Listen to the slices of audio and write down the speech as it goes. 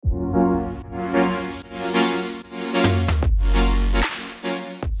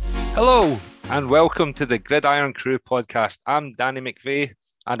Hello and welcome to the Irn-Cru podcast. I'm Danny McVeigh,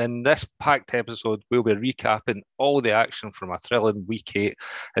 and in this packed episode we'll be recapping all the action from a thrilling week 8,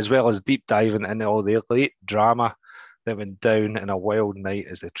 as well as deep diving into all the late drama that went down in a wild night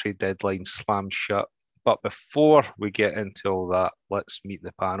as the trade deadline slammed shut. But before we get into all that, let's meet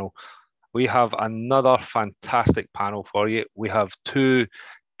the panel. We have another fantastic panel for you. We have two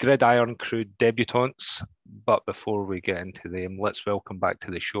Irn-Cru debutants, but before we get into them, let's welcome back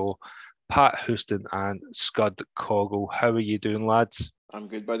to the show Pat Houston and Scud Coggle. How are you doing, lads? I'm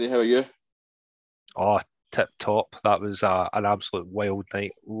good, buddy. How are you? Oh, tip top. That was an absolute wild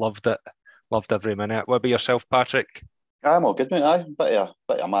night. Loved it. Loved every minute. What about yourself, Patrick? I'm all good, mate. Aye, bit of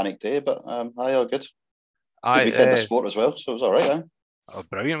a manic day, but aye, all good. Good weekend of sport as well, so it was all right. Aye. A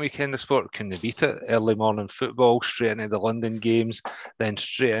brilliant weekend of sport. Couldn't you beat it? Early morning football, straight into the London games, then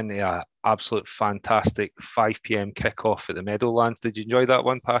straight into an absolute fantastic 5 p.m. kickoff at the Meadowlands. Did you enjoy that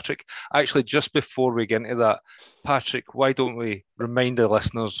one, Patrick? Actually, just before we get into that, Patrick, why don't we remind the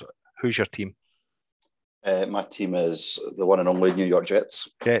listeners who's your team? My team is the one and only New York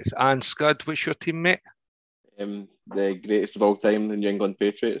Jets. Jets. And Scud, what's your team, mate? The greatest of all time, the New England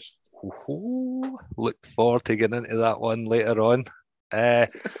Patriots. Ooh, look forward to getting into that one later on.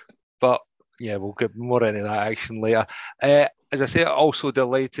 But yeah, we'll get more into that action later. As I say, also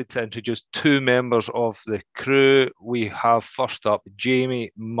delighted to introduce two members of the crew. We have first up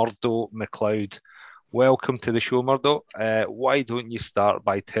Jamie Murdo McLeod. Welcome to the show, Murdo. Why don't you start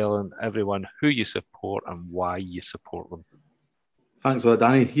by telling everyone who you support and why you support them? Thanks for that,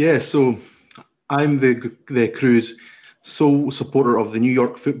 Danny. Yeah, so I'm the crew's sole supporter of the New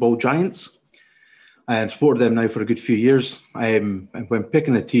York Football Giants. I have supported them now for a good few years. And when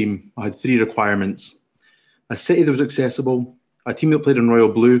picking a team, I had three requirements: a city that was accessible, a team that played in royal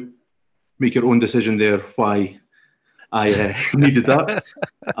blue. Make your own decision there why I needed that,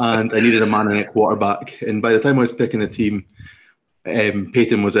 and I needed a man and a quarterback. And by the time I was picking a team,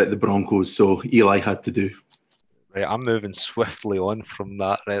 Peyton was at the Broncos, so Eli had to do. Right, I'm moving swiftly on from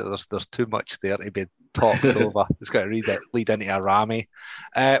that. Right, there's too much there to be talked over. It's got to lead into a Rami.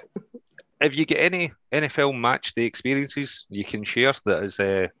 If you get any NFL match day experiences you can share, that is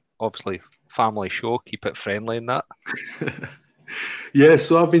obviously family show, keep it friendly in that. Yeah,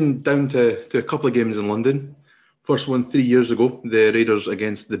 so I've been down to a couple of games in London. First one 3 years ago, the Raiders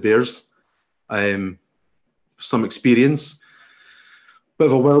against the Bears. Some experience. Bit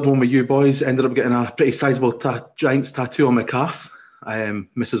of a wild one with you boys. Ended up getting a pretty sizable Giants tattoo on my calf.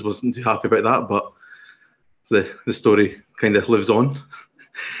 Mrs. wasn't too happy about that, but the story kind of lives on.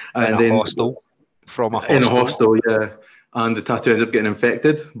 In a hostel. In a hostel, yeah. And the tattoo ended up getting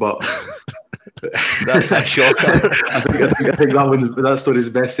infected, but that's a shocker. I think that story's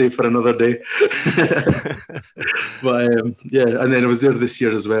best saved for another day. But yeah, and then I was there this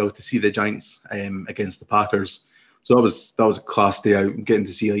year as well to see the Giants against the Packers. So that was a class day out, getting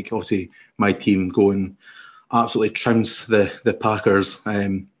to see obviously my team go and absolutely trounce the Packers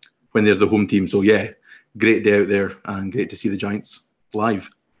when they're the home team. So yeah, great day out there and great to see the Giants live.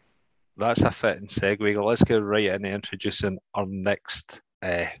 That's a fitting segue. Let's get right into introducing our next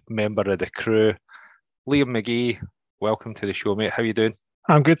member of the crew, Liam McGee. Welcome to the show, mate. How you doing?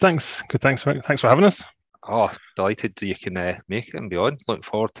 I'm good, thanks. Good, thanks for having us. Oh, delighted you can make it and be on. Looking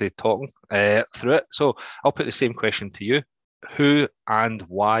forward to talking through it. So I'll put the same question to you: who and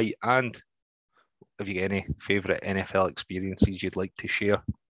why, and have you got any favourite NFL experiences you'd like to share?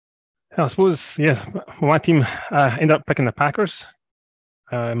 I suppose, yeah, my team ended up picking the Packers.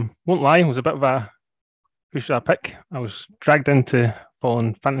 Won't lie, it was a bit of a push that pick. I was dragged into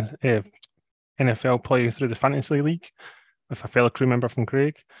following NFL play through the Fantasy League with a fellow crew member from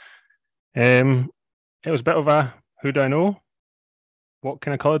Craig. It was a bit of a, who do I know? What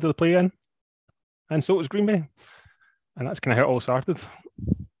kind of colour do they play in? And so it was Green Bay. And that's kind of how it all started.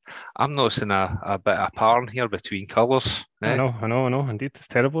 I'm noticing a bit of a pattern here between colours. I know. Indeed, it's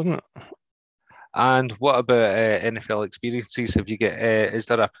terrible, isn't it? And what about NFL experiences? Have you got? Is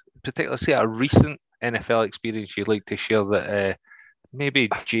there a recent NFL experience you'd like to share that maybe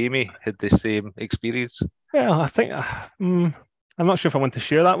Jamie had the same experience? Well, I think I'm not sure if I want to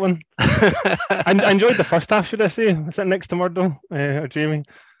share that one. I enjoyed the first half, should I say? Sitting next to Murdo or Jamie,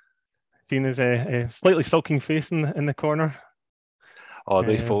 seeing his slightly sulking face in the corner. Oh,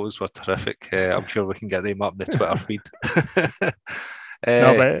 the photos were terrific. I'm sure we can get them up in the Twitter feed.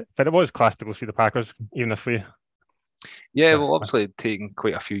 No, but it was class to go see the Packers, even if we. Yeah, well, obviously it's taken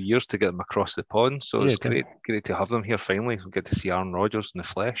quite a few years to get them across the pond, so it's great to have them here finally. We get to see Aaron Rodgers in the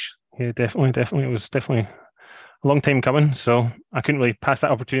flesh. Yeah, definitely. It was definitely a long time coming, so I couldn't really pass that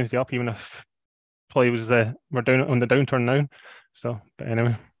opportunity up, even if play was we're down on the downturn now. So, but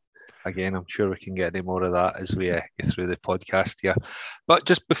anyway. again, I'm sure we can get any more of that as we get through the podcast here. But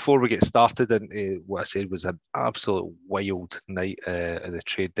just before we get started into what I said was an absolute wild night at the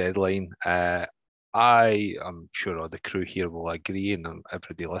trade deadline, I am sure all the crew here will agree, and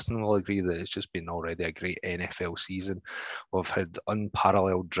everybody listening will agree, that it's just been already a great NFL season. We've had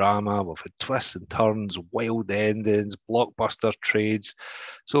unparalleled drama, we've had twists and turns, wild endings, blockbuster trades.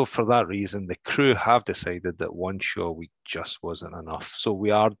 So for that reason, the crew have decided that one show a week just wasn't enough. So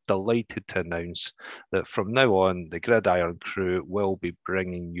we are delighted to announce that from now on, the Gridiron crew will be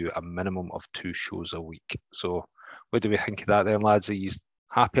bringing you a minimum of 2 shows a week. So what do we think of that then, lads? Are you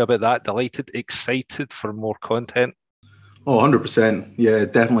happy about that? Delighted, excited for more content? Oh, 100%. Yeah,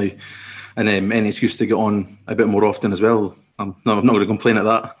 definitely. And any excuse to get on a bit more often as well. I'm not going to complain at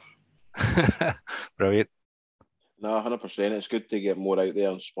that. Brilliant. No, 100%. It's good to get more out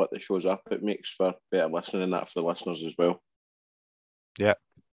there and split the shows up. It makes for better listening and that for the listeners as well. Yeah.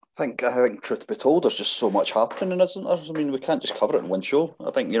 I think, truth be told, there's just so much happening, isn't there? I mean, we can't just cover it in one show.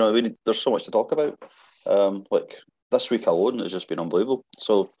 I think, there's so much to talk about. Like this week alone has just been unbelievable.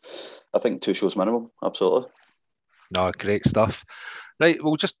 So I think 2 shows minimum, absolutely. No, great stuff. Right,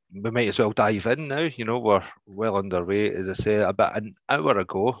 we might as well dive in now. We're well underway. As I say, about an hour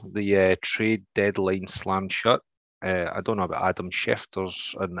ago, the trade deadline slammed shut. I don't know about Adam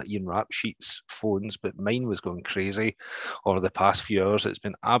Schefter's and Ian Rapsheet's phones, but mine was going crazy over the past few hours. It's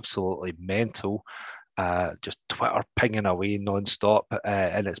been absolutely mental. Just Twitter pinging away non-stop,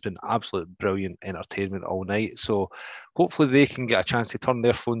 and it's been absolute brilliant entertainment all night. So hopefully they can get a chance to turn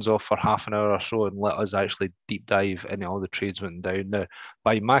their phones off for half an hour or so and let us actually deep dive into all the trades went down. Now,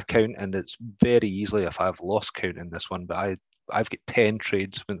 by my count, and it's very easily if I've lost count in this one, but I've got 10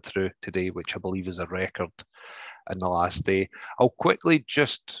 trades went through today, which I believe is a record in the last day. I'll quickly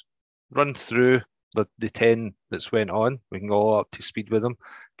just run through the 10 that's went on. We can go all up to speed with them,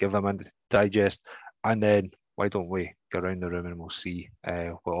 give them a digest. And then why don't we go around the room and we'll see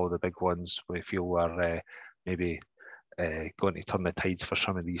what all the big ones we feel are maybe going to turn the tides for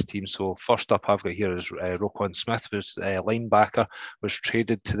some of these teams. So first up I've got here is Roquan Smith, who's linebacker, was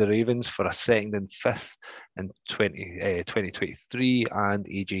traded to the Ravens for a second and fifth in 2023, and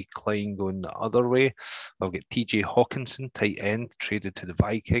AJ Klein going the other way. I've got TJ Hawkinson, tight end, traded to the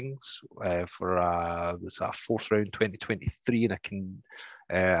Vikings for a 4th round 2023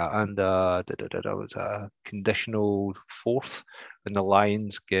 and was a conditional 4th, and the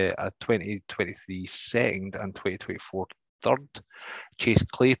Lions get a 2023 second and 2024 third. Chase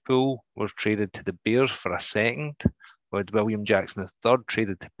Claypool was traded to the Bears for a second, with William Jackson III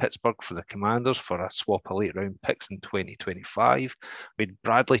traded to Pittsburgh for the Commanders for a swap of late round picks in 2025. We had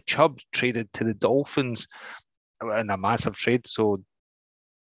Bradley Chubb traded to the Dolphins in a massive trade. So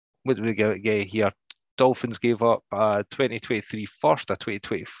what do we get here? Dolphins gave up a 2023 first, a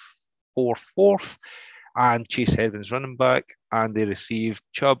 2024 fourth, and Chase Edmonds running back, and they received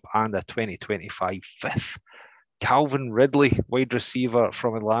Chubb and a 2025 fifth. Calvin Ridley, wide receiver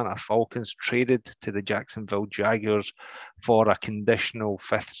from Atlanta Falcons, traded to the Jacksonville Jaguars for a conditional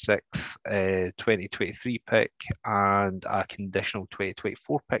 5th, 6th 2023 pick and a conditional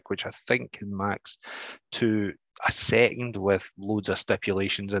 2024 pick, which I think can max to a second with loads of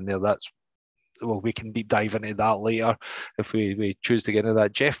stipulations in there. We can deep dive into that later if we choose to get into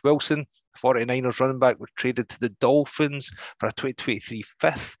that. Jeff Wilson, 49ers running back, was traded to the Dolphins for a 2023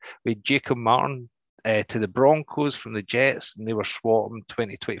 fifth. We had Jacob Martin to the Broncos from the Jets, and they were swapping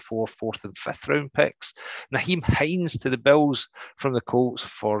 2024 4th and 5th round picks. Naheem Hines to the Bills from the Colts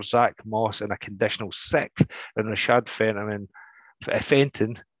for Zach Moss and a conditional 6th, and Rashad Fenton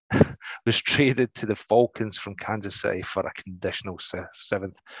was traded to the Falcons from Kansas City for a conditional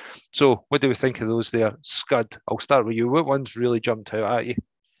 7th. So what do we think of those there? Scud, I'll start with you. What ones really jumped out at you?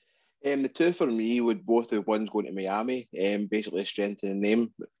 The 2 for me would both the ones going to Miami, basically strengthening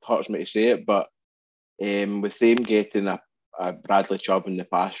name. It hurts me to say it, but with them getting a Bradley Chubb in the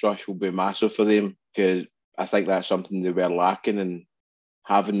pass rush will be massive for them, because I think that's something they were lacking, and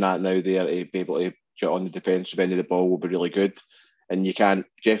having that now there to be able to get on the defensive end of the ball will be really good. And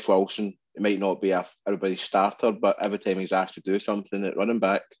Jeff Wilson, it might not be everybody's starter, but every time he's asked to do something at running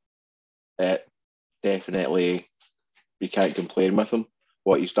back, definitely you can't complain with him,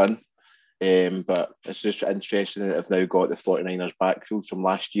 what he's done. But it's just interesting that they've now got the 49ers backfield from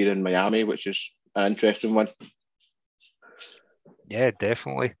last year in Miami, which is an interesting one. Yeah,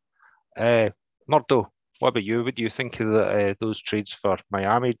 definitely. Murdo, what about you? What do you think of those trades for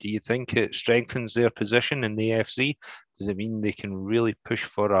Miami? Do you think it strengthens their position in the AFC? Does it mean they can really push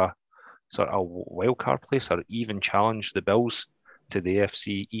for a sort of wildcard place or even challenge the Bills to the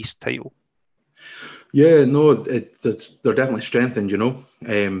AFC East title? Yeah, no, they're definitely strengthened.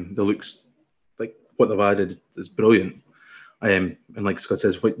 They looks like what they've added is brilliant. And like Scott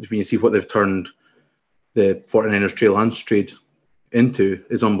says, when you see what they've turned the 49ers Trey Lance trade into,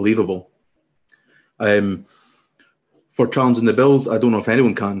 is unbelievable. For challenging the Bills, I don't know if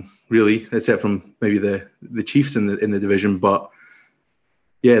anyone can really, except from maybe the Chiefs in the division. But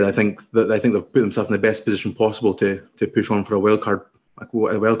yeah, I think they've put themselves in the best position possible to push on for a wild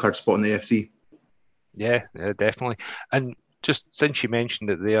card spot in the AFC. Yeah, definitely. And just since you mentioned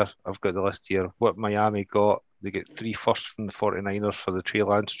it there, I've got the list here of what Miami got. They get 3 firsts from the 49ers for the Trey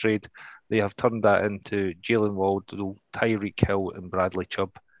Lance trade. They have turned that into Jalen Waddle, Tyreek Hill, and Bradley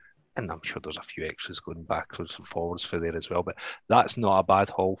Chubb. And I'm sure there's a few extras going backwards and forwards for there as well. But that's not a bad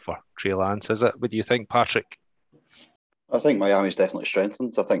haul for Trey Lance, is it? What do you think, Patrick? I think Miami's definitely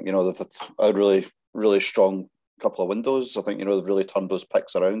strengthened. I think, they've had a really, really strong couple of windows. I think, they've really turned those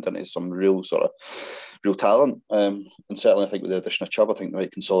picks around into some real talent. And certainly I think with the addition of Chubb, I think they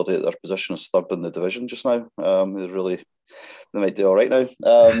might consolidate their position as third in the division just now. They might do all right now.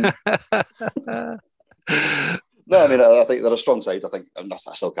 No, I mean, I think they're a strong side. I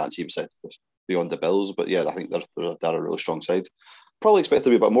still can't see them beyond the Bills, but yeah, I think they're a really strong side. Probably expect to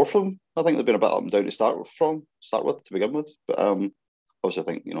be a bit more from them. I think they've been a bit up and down to start with to begin with. But obviously, I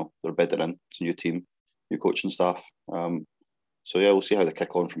think they're bedding in. It's a new team, new coaching staff. So yeah, we'll see how they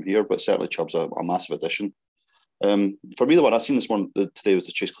kick on from here. But certainly, Chubb's a massive addition. For me, the one I've seen this one today was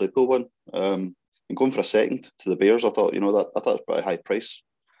the Chase Claypool one. And going for a second to the Bears, I thought it was a pretty high price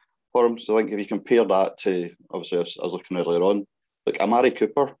for him. So I think if you compare that to, obviously, I was looking earlier on, like Amari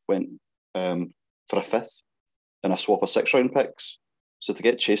Cooper went for a fifth in a swap of 6-round picks. So to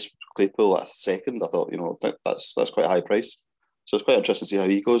get Chase Claypool at a second, I thought, that's quite a high price. So it's quite interesting to see how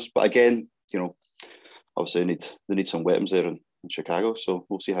he goes. But again, obviously they need some weapons there in Chicago. So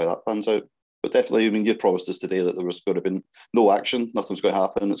we'll see how that pans out. But definitely, I mean, you promised us today that there was going to be no action, nothing's going to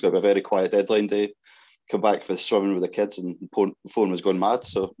happen. It's going to be a very quiet deadline day. Come back for swimming with the kids, and the phone was going mad.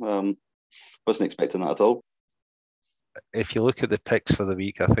 So wasn't expecting that at all. If you look at the picks for the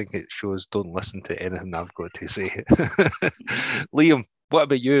week, I think it shows don't listen to anything I've got to say. Liam, what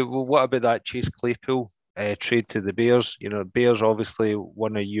about you? What about that Chase Claypool trade to the Bears? Bears obviously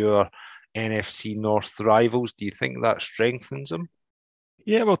one of your NFC North rivals. Do you think that strengthens them?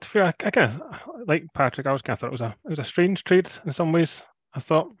 Yeah, well, to be fair, I kind of like Patrick. I thought it was a strange trade in some ways. I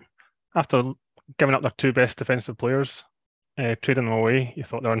thought after giving up their 2 best defensive players, trading them away, you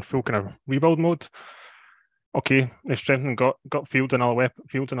thought they were in full kind of rebuild mode. Okay, they strengthened, got Fields another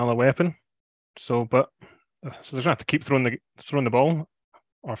weapon. So they're going to have to keep throwing the ball,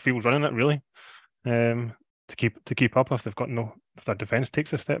 or Fields running it really, to keep up if their defense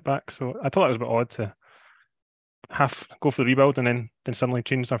takes a step back. So I thought it was a bit odd to go for the rebuild and then suddenly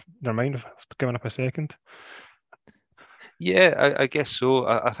change their mind of giving up a second. Yeah, I guess so.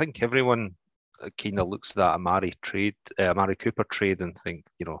 I think everyone kind of looks at that Amari Cooper trade and think,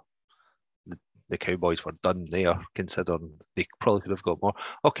 the Cowboys were done there, considering they probably could have got more.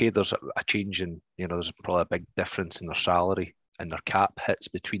 Okay, there's a change in, there's probably a big difference in their salary and their cap hits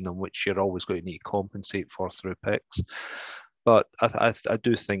between them, which you're always going to need to compensate for through picks. But I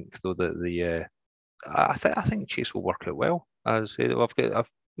do think though that I think Chase will work out well. As I say, I've got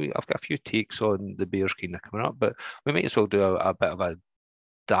a few takes on the Bears kind of coming up, but we might as well do a bit of a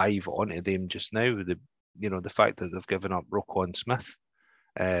dive onto them just now. The fact that they've given up Roquan Smith,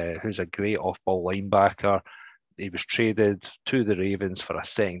 who's a great off-ball linebacker. He was traded to the Ravens for a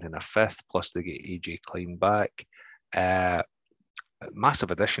second and a fifth, plus they get AJ Klein back. Massive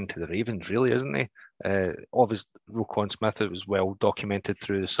addition to the Ravens, really, isn't he? Obviously, Roquan Smith, it was well documented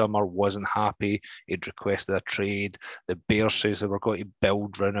through the summer, wasn't happy. He'd requested a trade. The Bears says they were going to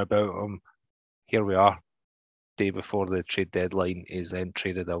build round about him. Here we are, day before the trade deadline, is then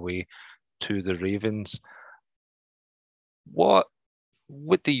traded away to the Ravens. What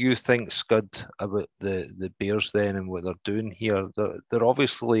do you think, Scud, about the Bears then and what they're doing here? They're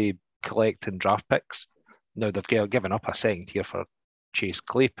obviously collecting draft picks. Now, they've given up a second here for Chase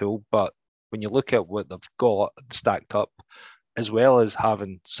Claypool, but when you look at what they've got stacked up, as well as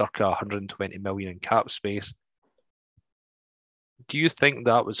having circa 120 million in cap space, do you think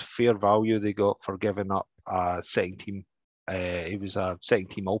that was fair value they got for giving up a second team? He was a second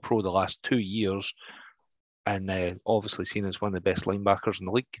team All-Pro the last 2 years, and obviously seen as one of the best linebackers in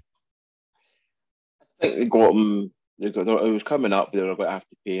the league. I think they got him. It was coming up. They were going to have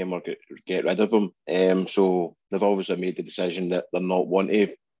to pay him or get rid of him. So they've obviously made the decision that they're not wanting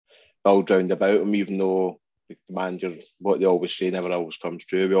to build round about him, even though the manager, what they always say, never always comes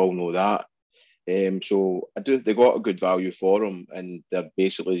true. We all know that. So they got a good value for him, and they're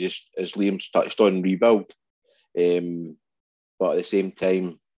basically just, as Liam's touched on, rebuild. But at the same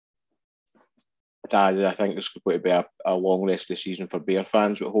time, I think there's going to be a long rest of the season for Bear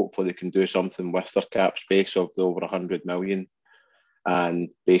fans, but hopefully they can do something with their cap space of the over 100 million, and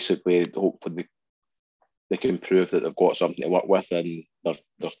basically hopefully they can prove that they've got something to work with in their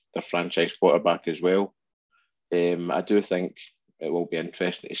franchise quarterback as well. I do think it will be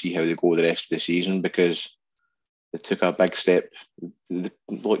interesting to see how they go the rest of the season, because they took a big step. They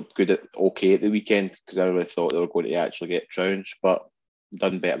looked okay at the weekend, because I really thought they were going to actually get trounced, but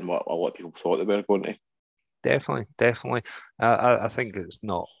done better than what a lot of people thought they were going to. Definitely. I think it's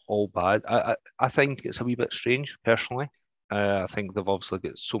not all bad. I think it's a wee bit strange, personally. I think they've obviously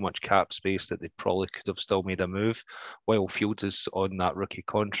got so much cap space that they probably could have still made a move while Fields is on that rookie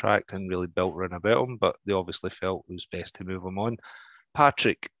contract and really built around about him, but they obviously felt it was best to move him on.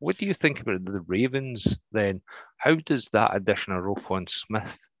 Patrick, what do you think about the Ravens then? How does that addition of Roquan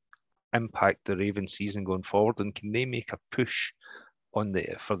Smith impact the Ravens season going forward, and can they make a push for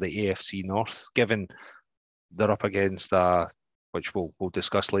the AFC North, given they're up against which we'll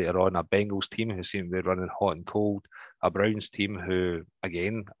discuss later on, a Bengals team who seem to be running hot and cold, a Browns team who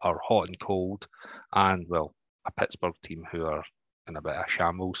again are hot and cold, and well, a Pittsburgh team who are in a bit of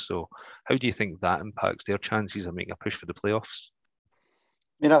shambles. So how do you think that impacts their chances of making a push for the playoffs?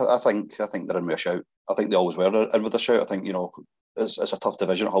 I think they're in with a shout. I think they always were in with a shout. I think, it's a tough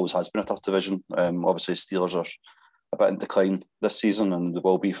division. It always has been a tough division. Obviously, Steelers are a bit in decline this season, and they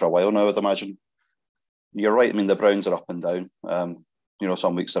will be for a while now, I'd imagine. You're right. I mean, the Browns are up and down.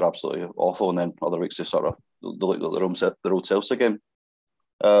 Some weeks they're absolutely awful, and then other weeks they look like their old selves again.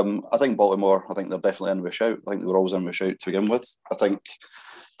 I think Baltimore, I think they're definitely in with a shout. I think they were always in with a shout to begin with. I think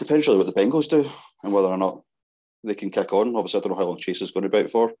depends really what the Bengals do and whether or not they can kick on. Obviously, I don't know how long Chase is going to be out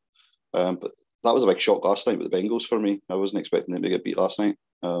for. But that was a big shock last night with the Bengals for me. I wasn't expecting them to get beat last night.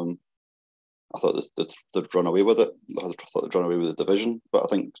 I thought they'd run away with it. I thought they'd run away with the division. But I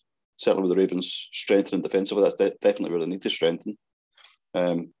think certainly with the Ravens strengthening defensively, that's definitely where they need to strengthen.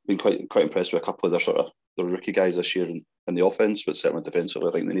 Been quite impressed with a couple of their rookie guys this year in the offense, but certainly defensively,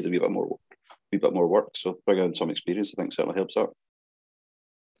 I think they need a wee bit more work. So bringing in some experience, I think certainly helps out.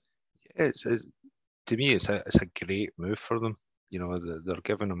 To me, it's a great move for them. They're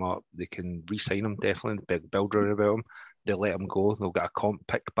giving them up. They can re-sign them, definitely. Big builder about them. They let them go. They'll get a comp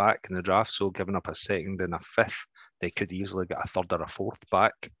pick back in the draft, so giving up a second and a fifth, they could easily get a third or a fourth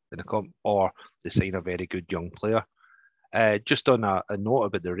back in the comp, or they sign a very good young player. Just on a note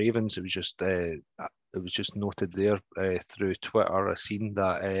about the Ravens, it was just noted there through Twitter. I've seen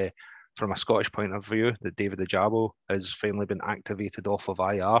that from a Scottish point of view, that David Ojabo has finally been activated off of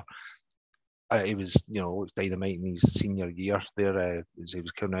IR. He was, dynamite in his senior year there as he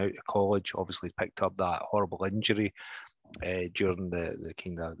was coming out of college. Obviously, picked up that horrible injury during the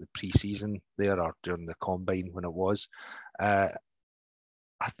kind of the pre-season there, or during the combine when it was. They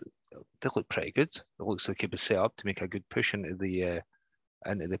look pretty good. It looks like it was set up to make a good push into the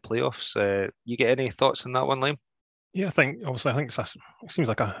playoffs. You get any thoughts on that one, Liam? Yeah, I think it seems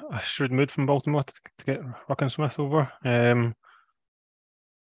like a shrewd move from Baltimore to get Roquan Smith over.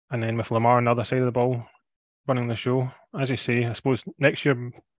 And then with Lamar on the other side of the ball running the show, as you say, I suppose next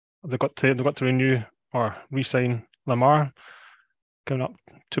year they've got to renew or re-sign Lamar, giving up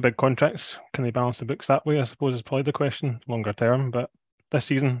 2 big contracts. Can they balance the books that way? I suppose is probably the question longer term. But this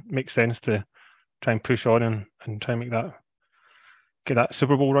season makes sense to try and push on and try and get that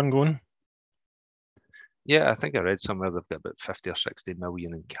Super Bowl run going. Yeah, I think I read somewhere they've got about 50 or 60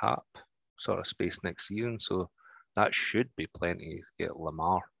 million in cap sort of space next season, so that should be plenty to get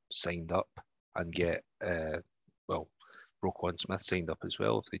Lamar signed up and get Roquan Smith signed up as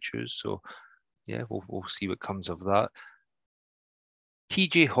well if they choose. So yeah, we'll see what comes of that.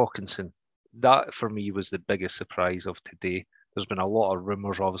 TJ Hawkinson, that for me was the biggest surprise of today. There's been a lot of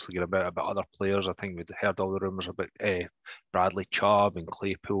rumours obviously going about other players. I think we'd heard all the rumours about Bradley Chubb and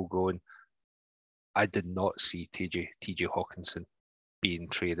Claypool going. I did not see TJ Hawkinson being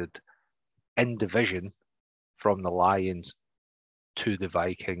traded in division from the Lions to the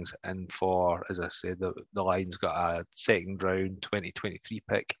Vikings, and for, as I said, the Lions got a second round 2023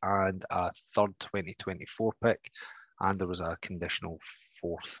 pick and a third 2024 pick, and there was a conditional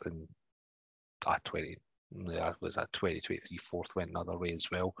fourth and a 2023 fourth went another way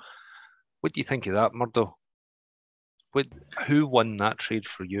as well. What do you think of that, Murdo? Who won that trade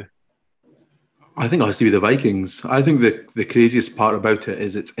for you? I think it has to be the Vikings. I think the craziest part about it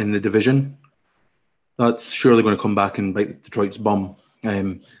is it's in the division. That's surely going to come back and bite Detroit's bum.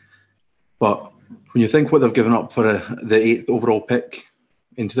 But when you think what they've given up for the 8th overall pick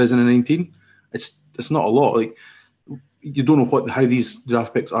in 2019, it's not a lot. Like, you don't know how these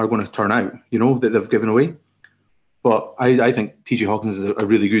draft picks are going to turn out, you know, that they've given away. But I think TJ Hawkins is a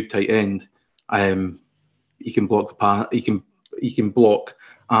really good tight end. He can block the pass. He can block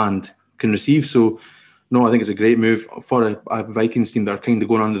and can receive. So no, I think it's a great move for a Vikings team that are kind of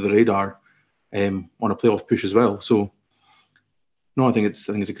going under the radar on a playoff push as well. So no, I think it's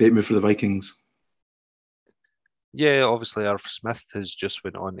a great move for the Vikings. Yeah, obviously Irv Smith has just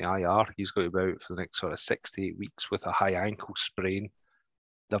went on the IR. He's got to be out for the next sort of 6 to 8 weeks with a high ankle sprain.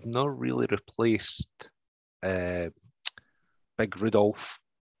 They've not really replaced Big Rudolph,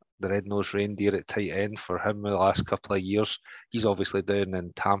 the red-nosed reindeer at tight end, for him the last couple of years. He's obviously down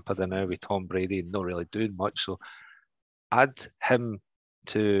in Tampa now with Tom Brady and not really doing much. So add him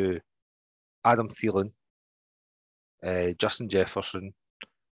to Adam Thielen, Justin Jefferson,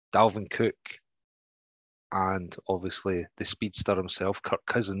 Dalvin Cook, and obviously the speedster himself, Kirk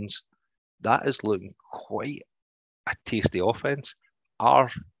Cousins. That is looking quite a tasty offense.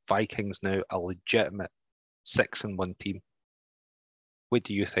 Are Vikings now a legitimate 6-1 team? What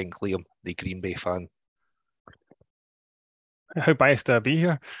do you think, Liam, the Green Bay fan? How biased do I be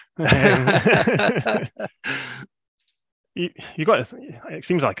here? You got it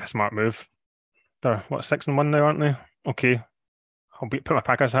seems like a smart move. They're 6-1 now, aren't they? Okay, put my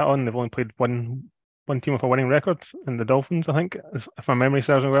Packers hat on. They've only played one team with a winning record, in the Dolphins, I think, if my memory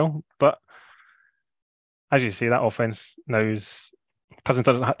serves me well. But as you say, that offense now is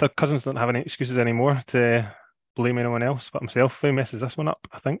Cousins don't have any excuses anymore to blame anyone else but himself. Who messes this one up,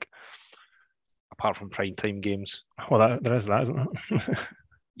 I think. Apart from prime time games. Well, there is that, isn't it?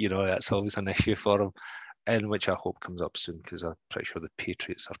 You know, that's always an issue for him, and which I hope comes up soon, because I'm pretty sure the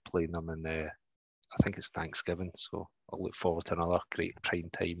Patriots are playing them in, I think it's Thanksgiving, so I'll look forward to another great prime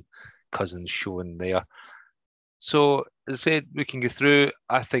time Cousins showing there. So, as I said, we can go through.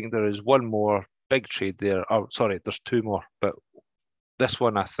 I think there is one more big trade there. Oh, sorry, there's two more, but this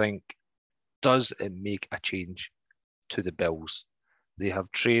one, I think, does it make a change to the Bills? They have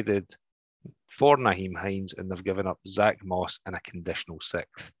traded for Nyheim Hines, and they've given up Zach Moss and a conditional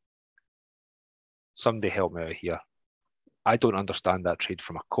 6th. Somebody help me out here. I don't understand that trade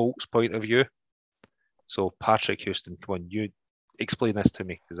from a Colts point of view. So, Patrick Houston, come on, you explain this to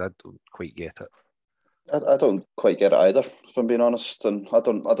me, because I don't quite get it. I don't quite get it either, if I'm being honest, and I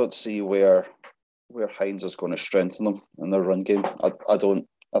don't see where Hines is going to strengthen them in their run game. I don't.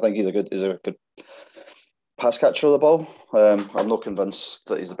 I think he's a good pass catcher of the ball. I'm not convinced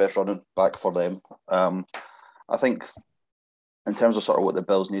that he's the best running back for them. I think in terms of sort of what the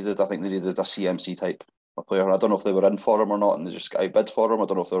Bills needed, I think they needed a CMC type of player. I don't know if they were in for him or not, and they just got outbid for him. I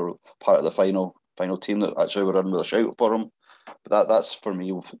don't know if they were part of the final team that actually were in with a shout for him. But that's for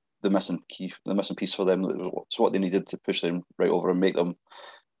me the missing piece for them. It's what they needed to push them right over and make them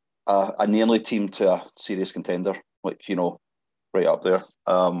a nearly team to a serious contender, like, you know, right up there.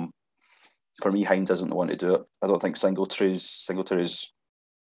 For me, Hines isn't the one to do it. I don't think Singletary's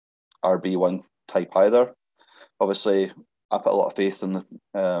RB1 type either. Obviously, I put a lot of faith in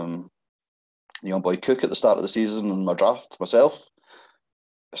the young boy Cook at the start of the season in my draft myself.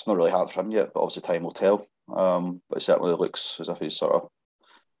 It's not really hard for him yet, but obviously time will tell. But it certainly looks as if he's sort of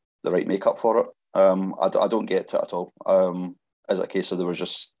the right makeup for it. I don't get it at all. Is it a case of there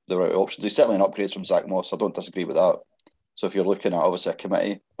were out options? He's certainly an upgrade from Zach Moss. I don't disagree with that. So if you're looking at obviously a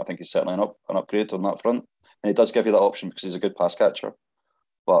committee, I think he's certainly an upgrade on that front. And he does give you that option because he's a good pass catcher.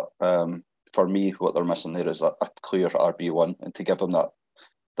 But for me, what they're missing there is a clear RB1, and to give him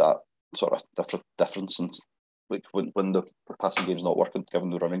that sort of difference, and like when the passing game's not working, give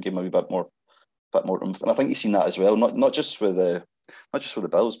him the running game a wee bit more oomph. And I think you've seen that as well, not just with the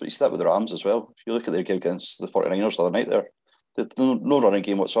Bills, but you see that with the Rams as well. If you look at their game against the 49ers the other night there, no running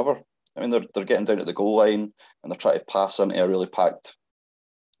game whatsoever. I mean, they're getting down to the goal line and they're trying to pass into a really packed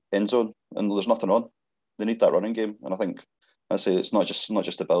end zone, and there's nothing on. They need that running game, and I think I say it's not just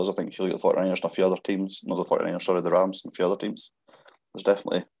the Bills. I think if you look at the 49ers and a few other teams, not the 49ers, sorry, the Rams and a few other teams, there's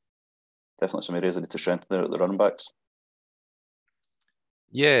definitely some areas they need to strengthen the running backs.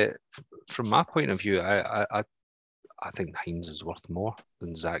 Yeah, from my point of view, I think Hines is worth more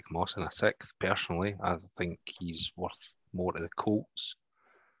than Zach Moss in a 6th. Personally, I think he's worth more to the Colts.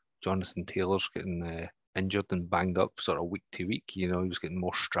 Jonathan Taylor's getting injured and banged up sort of week to week. You know, he was getting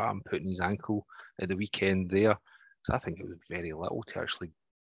more strapping, putting his ankle at the weekend there. So I think it was very little to actually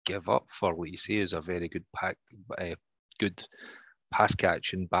give up for what you say is a very good good pass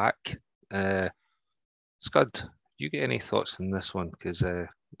catching back. Scud, do you get any thoughts on this one? Because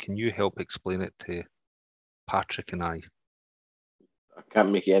can you help explain it to Patrick and I? I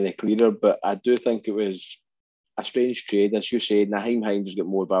can't make it any clearer, but I do think it was a strange trade. As you say, Naheem Hines has got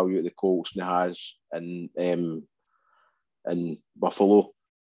more value at the Colts than he has in Buffalo.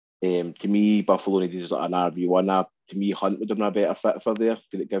 To me, Buffalo needs like an RB1. To me, Hunt would have been a better fit for there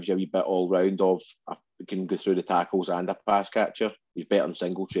because it gives you a wee bit all round of can go through the tackles and a pass catcher. He's better than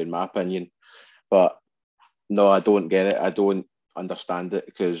Singletary in my opinion. But no, I don't get it. I don't understand it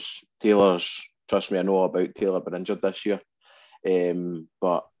because Taylor's, trust me, I know about Taylor been injured this year.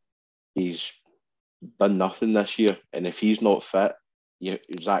 But he's done nothing this year. And if he's not fit,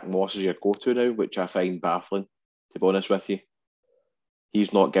 Zach Moss is your go-to now, which I find baffling, to be honest with you.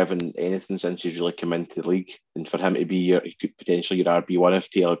 He's not given anything since he's really come into the league. And for him to be he could potentially your RB1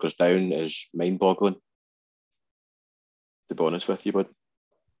 if Taylor goes down is mind-boggling, to be honest with you, bud.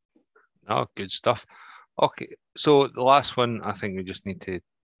 Oh, good stuff. Okay, so the last one I think we just need to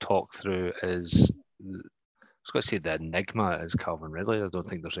talk through is, I was going to say the enigma is Calvin Ridley. I don't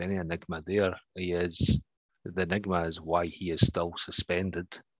think there's any enigma there. The enigma is why he is still suspended.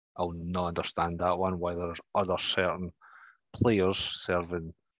 I'll not understand that one, why there's other certain players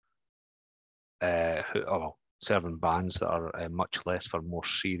serving serving bans that are much less for more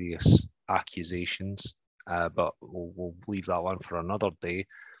serious accusations. But we'll leave that one for another day.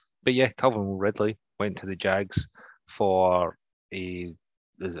 But yeah, Calvin Ridley went to the Jags for a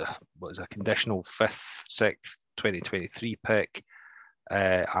conditional 5th, 6th, 2023 pick,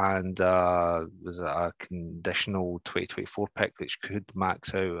 and was a conditional 2024 pick, which could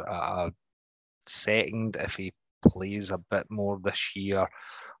max out at a 2nd if he plays a bit more this year,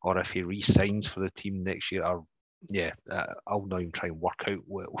 or if he re-signs for the team next year. I'll not even try and work out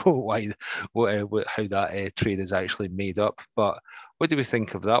how that trade is actually made up. But what do we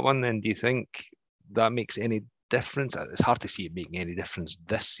think of that one then? Do you think that makes any difference? It's hard to see it making any difference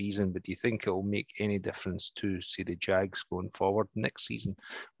this season, but do you think it will make any difference to, say, the Jags going forward next season?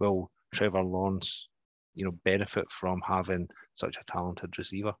 Will Trevor Lawrence, benefit from having such a talented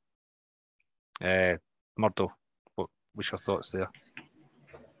receiver? Murdo, what's your thoughts there?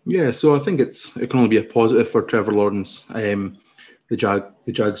 Yeah, so I think it can only be a positive for Trevor Lawrence. The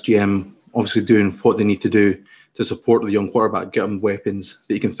Jags GM obviously doing what they need to do to support the young quarterback, get him weapons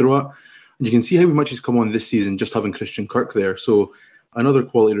that he can throw at. And you can see how much he's come on this season just having Christian Kirk there. So another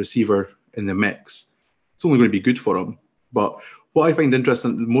quality receiver in the mix. It's only going to be good for him. But what I find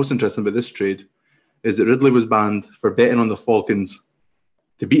most interesting about this trade is that Ridley was banned for betting on the Falcons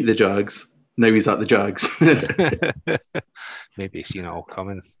to beat the Jags. Now he's at the Jags. Maybe he's seen it all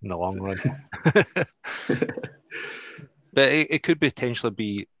coming in the long run. But it could potentially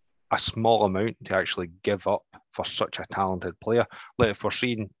be a small amount to actually give up for such a talented player. Like if we're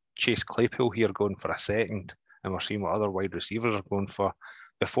seeing Chase Claypool here going for a 2nd, and we're seeing what other wide receivers are going for.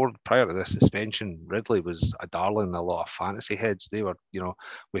 Prior to this suspension, Ridley was a darling in a lot of fantasy heads. They were,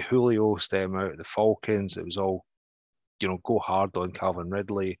 with Julio staying out of the Falcons, it was all, go hard on Calvin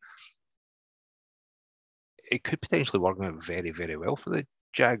Ridley. It could potentially work out very, very well for the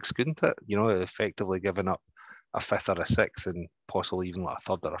Jags, couldn't it? Effectively giving up a 5th or a 6th and possibly even like a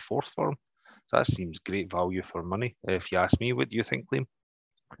 3rd or a 4th for him. So that seems great value for money, if you ask me. What do you think, Liam?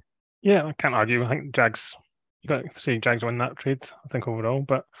 Yeah, I can't argue. I think Jags, you got to say Jags win that trade, I think, overall.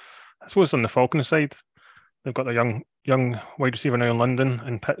 But I suppose on the Falcons side, they've got a young wide receiver now in London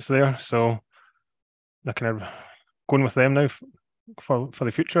and Pitts there. So they're kind of going with them now for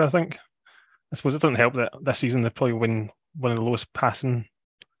the future, I think. I suppose it doesn't help that this season they probably win one of the lowest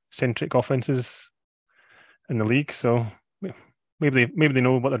passing-centric offenses in the league. So maybe they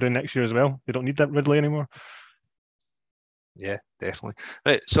know what they're doing next year as well. They don't need that Ridley anymore. Yeah, definitely.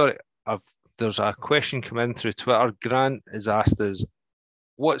 Right, sorry, there's a question come in through Twitter. Grant has asked us,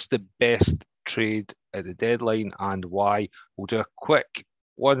 what's the best trade at the deadline and why? We'll do a quick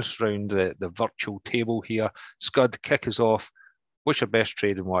once round the virtual table here. Scud, kick us off. What's your best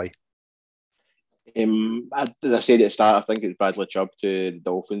trade and why? As I said at the start, I think it's Bradley Chubb to the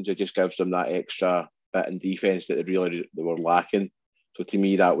Dolphins. It just gives them that extra bit in defence that they were lacking. So to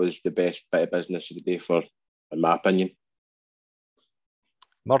me, that was the best bit of business of the day in my opinion.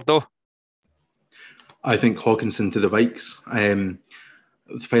 Murdo? I think Hawkinson to the Vikes.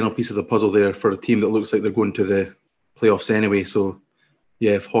 The final piece of the puzzle there for a team that looks like they're going to the playoffs anyway. So,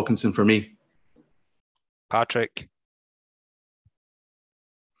 yeah, Hawkinson for me. Patrick?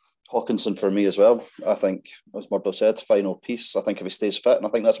 Hawkinson for me as well. I think, as Murdo said, final piece. I think if he stays fit, and I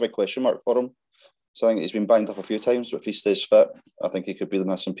think that's a big question mark for him. So I think he's been banged up a few times, but if he stays fit, I think he could be the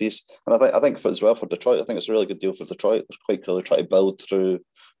missing piece. And I think as well for Detroit, I think it's a really good deal for Detroit. It's quite cool to try to build through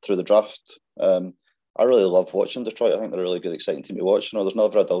the draft. I really love watching Detroit. I think they're a really good, exciting team to watch. There's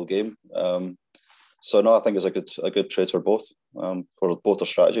never a dull game. I think it's a good trade for both their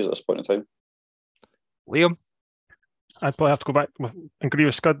strategies at this point in time. Liam? I'd probably have to go back with agree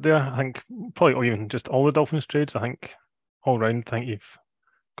with Scud there. I think probably or even just all the Dolphins trades. I think all round, I think you've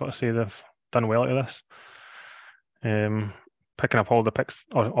got to say they've done well out of this. Picking up all the picks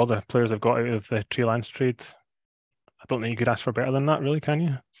or all the players they've got out of the Trey Lance trade. I don't think you could ask for better than that, really, can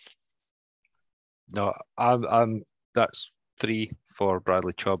you? No, I'm that's 3 for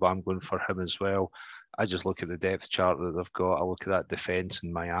Bradley Chubb. I'm going for him as well. I just look at the depth chart that they've got. I look at that defense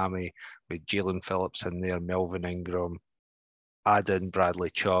in Miami with Jalen Phillips in there, Melvin Ingram, add in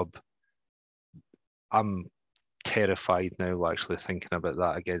Bradley Chubb. I'm terrified now actually thinking about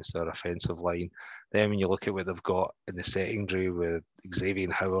that against their offensive line. Then when you look at what they've got in the secondary with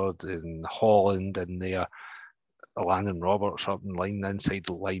Xavier Howard and Holland in there, Landon Roberts up in line, inside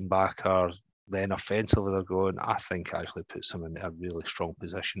the linebacker, then offensively they're going, I think actually puts them in a really strong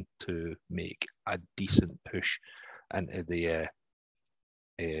position to make a decent push into the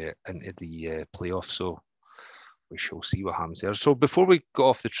playoffs. So we shall see what happens there. So before we go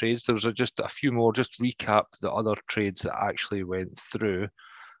off the trades, there was just a few more, just recap the other trades that actually went through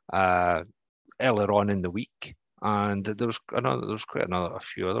earlier on in the week. And there was a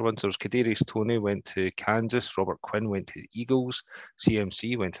few other ones. There was Kadarius Toney went to Kansas, Robert Quinn went to the Eagles,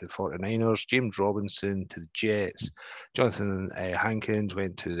 CMC went to the 49ers, James Robinson to the Jets, Jonathan Hankins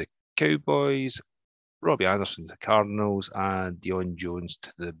went to the Cowboys, Robbie Anderson to the Cardinals, and Deion Jones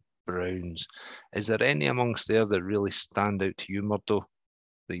to the Browns. Is there any amongst there that really stand out to you, Murdo,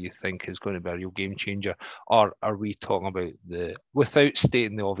 that you think is going to be a real game changer? Or are we talking about without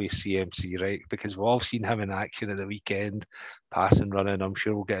stating the obvious CMC, right? Because we've all seen him in action at the weekend, passing, running. I'm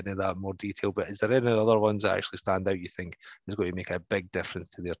sure we'll get into that in more detail. But is there any other ones that actually stand out you think is going to make a big difference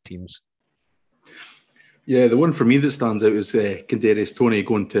to their teams? Yeah, the one for me that stands out is Kadarius Toney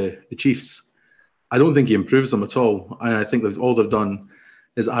going to the Chiefs. I don't think he improves them at all. And I think that all they've done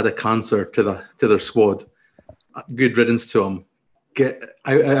is add a cancer to their squad. Good riddance to him.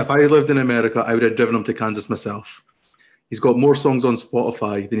 If I lived in America, I would have driven him to Kansas myself. He's got more songs on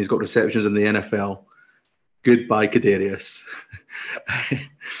Spotify than he's got receptions in the NFL. Goodbye, Kadarius.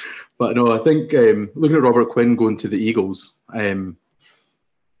 But no, I think looking at Robert Quinn going to the Eagles, they're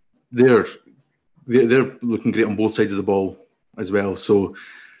looking great on both sides of the ball as well. So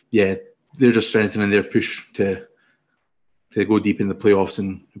yeah, they're just strengthening their push to go deep in the playoffs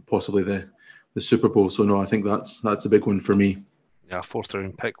and possibly the Super Bowl. So no, I think that's a big one for me. Yeah, a 4th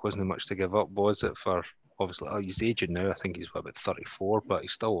round pick wasn't much to give up, was it? For obviously, he's aging now. I think he's about 34, but he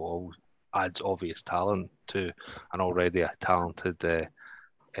still adds obvious talent to an already a talented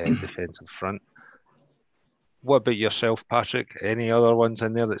defensive front. What about yourself, Patrick? Any other ones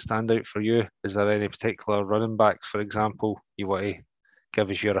in there that stand out for you? Is there any particular running backs, for example, you want to give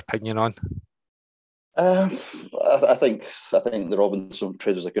us your opinion on? I think the Robinson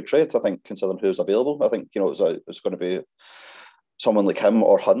trade was a good trade. I think considering who's available, I think it's going to be someone like him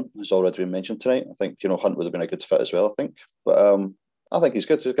or Hunt, who's already been mentioned tonight. I think Hunt would have been a good fit as well. I think, but I think he's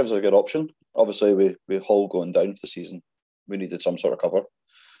good. He gives us a good option. Obviously, with Hull going down for the season, we needed some sort of cover.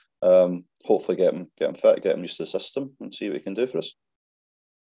 Hopefully, get him fit, get him used to the system, and see what he can do for us.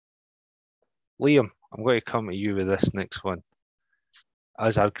 Liam, I'm going to come to you with this next one.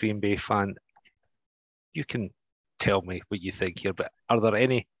 As our Green Bay fan, you can tell me what you think here, but are there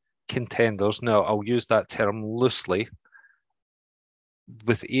any contenders? Now, I'll use that term loosely,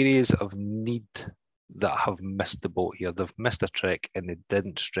 with areas of need that have missed the boat here. They've missed a trick and they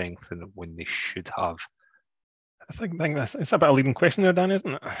didn't strengthen when they should have. I think it's a bit of a leading question there, Dan,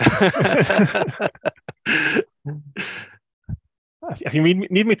 isn't it? If you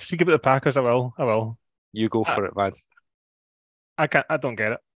need me to speak about the Packers, I will. You go for it, man. I don't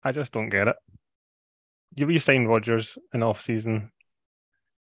get it. I just don't get it. You signed Rodgers in the off-season.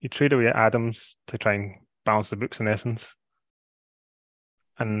 You trade away Adams to try and balance the books in essence.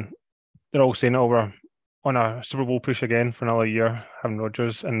 And they're all saying, we're on a Super Bowl push again for another year, having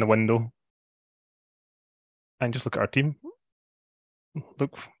Rodgers in the window. And just look at our team.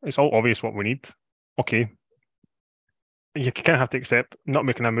 Look, it's all obvious what we need. Okay. You kind of have to accept not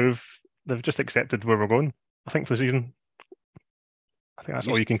making a move. They've just accepted where we're going, I think, for the season. I think that's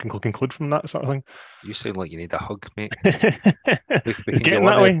all you can conclude from that sort of thing. You sound like you need a hug, mate.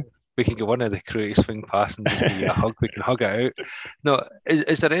 we can go one of the crew swing past and just give you a hug. We can hug it out. No,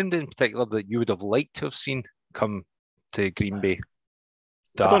 is there anything in particular that you would have liked to have seen come to Green Bay?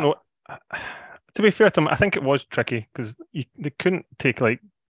 I don't know. To be fair to them, I think it was tricky because they couldn't take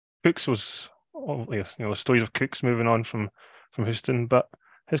Cooks was the stories of Cooks moving on from Houston, but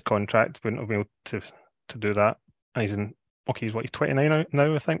his contract wouldn't have been able to do that. And he's 29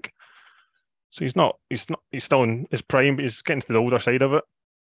 now, I think. So he's still in his prime, but he's getting to the older side of it.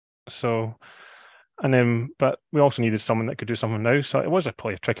 So But we also needed someone that could do something now. So it was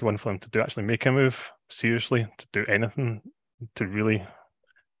probably a tricky one for them to do, actually make a move seriously, to do anything to really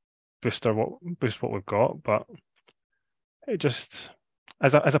boost what we've got. But it just,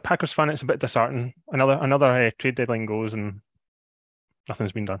 as a Packers fan, it's a bit disheartening. Another trade deadline goes and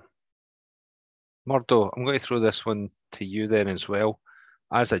nothing's been done. Murdo, I'm going to throw this one to you then as well.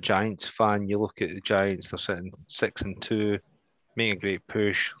 As a Giants fan, you look at the Giants, they're sitting 6-2, making a great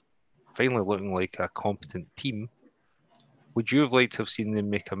push, finally looking like a competent team. Would you have liked to have seen them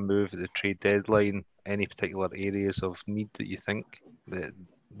make a move at the trade deadline? Any particular areas of need that you think that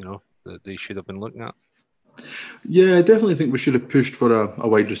that they should have been looking at? Yeah, I definitely think we should have pushed for a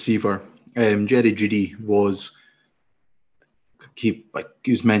wide receiver. Jerry Jeudy was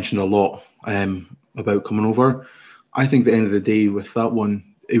mentioned a lot about coming over. I think at the end of the day with that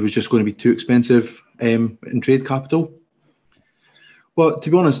one, it was just going to be too expensive in trade capital. But to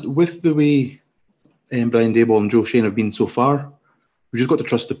be honest, with the way Brian Daboll and Joe Shane have been so far, we just got to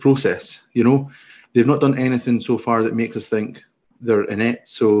trust the process. They've not done anything so far that makes us think they're in it.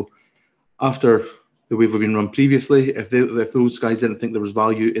 So after the way we've been run previously, if those guys didn't think there was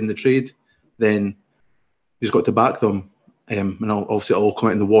value in the trade, then you just got to back them. And obviously it'll all come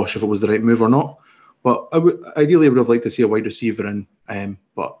out in the wash if it was the right move or not. But ideally, I would have liked to see a wide receiver in,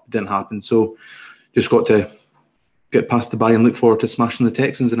 but it didn't happen. So just got to get past the bye and look forward to smashing the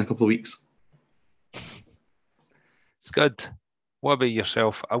Texans in a couple of weeks. Scud, what about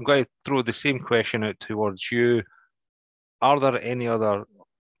yourself? I'm going to throw the same question out towards you. Are there any other...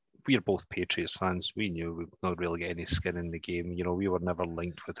 We're both Patriots fans. We knew we'd not really get any skin in the game. We were never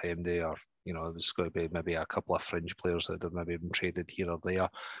linked with MD, or it was going to be maybe a couple of fringe players that have maybe been traded here or there.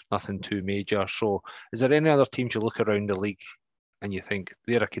 Nothing too major. So is there any other teams you look around the league and you think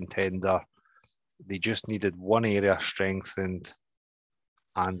they're a contender? They just needed one area strengthened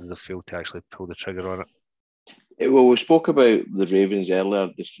and they failed to actually pull the trigger on it? Well, we spoke about the Ravens earlier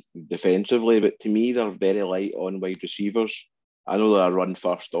defensively, but to me, they're very light on wide receivers. I know they're a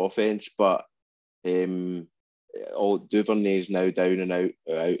run-first offense, but Duvernay's now down and out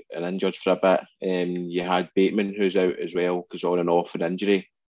and injured for a bit. You had Bateman, who's out as well, because on and off an injury.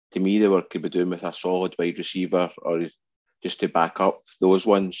 To me, they could be doing with a solid wide receiver, or just to back up those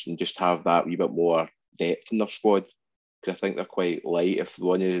ones and just have that wee bit more depth in their squad. Because I think they're quite light. If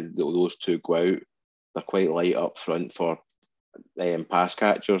one of those two go out, they're quite light up front for pass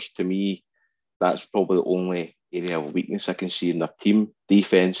catchers. To me, that's probably the only area of weakness I can see in their team.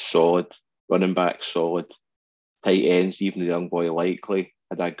 Defense solid, running back solid, tight ends, even the young boy Likely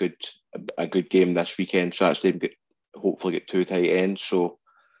had a good game this weekend. So that's them hopefully get 2 tight ends. So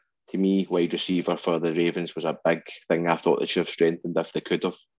to me, wide receiver for the Ravens was a big thing. I thought they should have strengthened if they could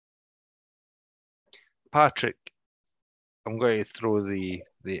have. Patrick, I'm going to throw the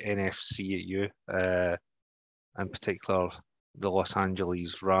NFC at you, in particular the Los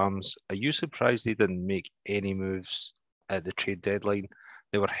Angeles Rams. Are you surprised they didn't make any moves at the trade deadline?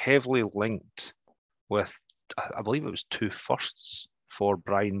 They were heavily linked with, I believe it was 2 firsts for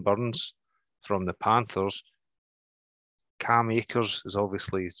Brian Burns from the Panthers. Cam Akers is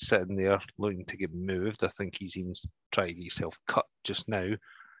obviously sitting there looking to get moved. I think he's even trying to get himself cut just now.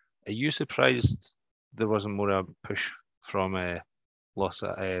 Are you surprised there wasn't more of a push from the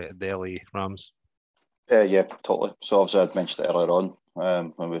LA Rams? Yeah, totally. So obviously I'd mentioned it earlier on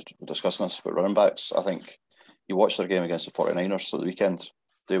when we were discussing this about running backs. I think you watched their game against the 49ers at the weekend.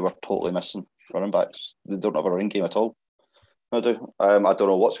 They were totally missing running backs. They don't have a running game at all. I don't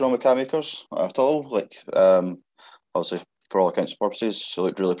know what's going on with Cam Akers at all. Obviously, for all accounts and purposes, he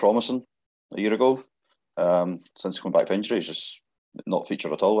looked really promising a year ago. Since coming back from injury, he's just not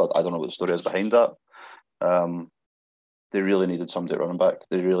featured at all. I don't know what the story is behind that. They really needed somebody at running back.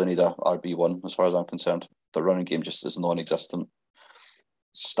 They really need a RB1 as far as I'm concerned. The running game just is non-existent.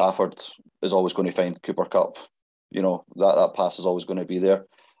 Stafford is always going to find Cooper Kupp. That pass is always going to be there.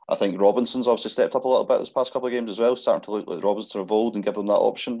 I think Robinson's obviously stepped up a little bit this past couple of games as well, starting to look like Robinson of old and give them that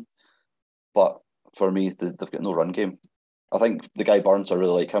option. But for me, they've got no run game. I think the guy Burns, I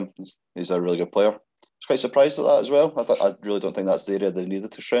really like him. He's a really good player. I was quite surprised at that as well. I really don't think that's the area they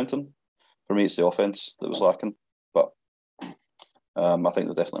needed to strengthen. For me, it's the offense that was lacking. But I think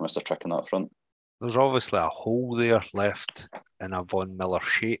they definitely missed a trick in that front. There's obviously a hole there left in a Von Miller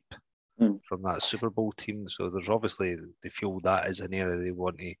shape from that Super Bowl team. So there's obviously, they feel that is an area they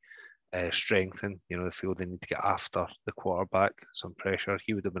want to strengthen. They feel they need to get after the quarterback, some pressure.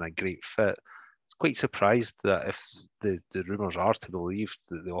 He would have been a great fit. I was quite surprised that if the rumours are to believe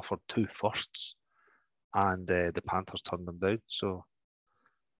that they offered 2 firsts and the Panthers turned them down. So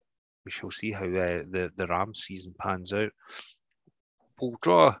we shall see how the Rams season pans out. we'll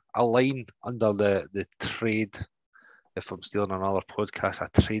draw a line under the trade, if I'm stealing another podcast, a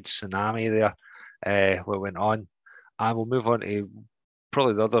trade tsunami there, what went on. And we'll move on to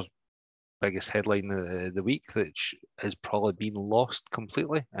probably the other biggest headline of the week, which has probably been lost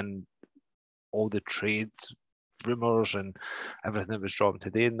completely, and all the trades, rumours and everything that was dropped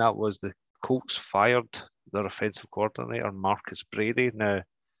today, and that was the Colts fired their offensive coordinator, Marcus Brady. Now,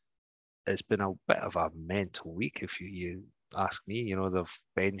 it's been a bit of a mental week, if you ask me. You know, they've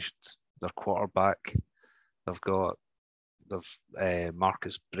benched their quarterback. They've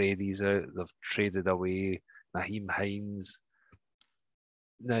Marcus Brady's out. They've traded away Naheem Hines.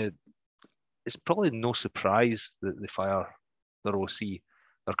 Now, it's probably no surprise that they fire their OC.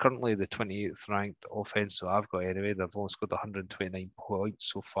 They're currently the 28th ranked offense, so I've got anyway. They've only scored 129 points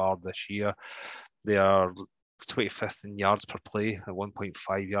so far this year. They are 25th in yards per play at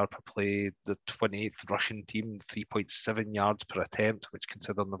 1.5 yard per play. The 28th rushing team, 3.7 yards per attempt, which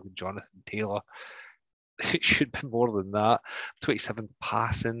considering they've got Jonathan Taylor, it should be more than that. 27th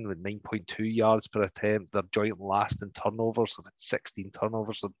passing with 9.2 yards per attempt. They're joint last in turnovers. They've had 16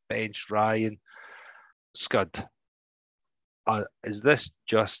 turnovers. They've benched Ryan. Scud. Is this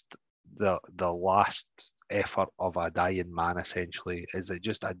just the last effort of a dying man, essentially? Is it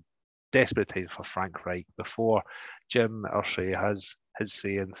just a desperate time for Frank Reich before Jim Irsay has his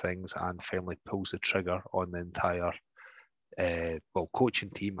say in things and finally pulls the trigger on the entire coaching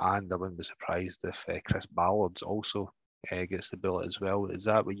team? And I wouldn't be surprised if Chris Ballard's also gets the billet as well. Is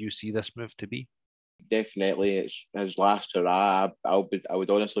that what you see this move to be? Definitely, it's his last hurrah. I would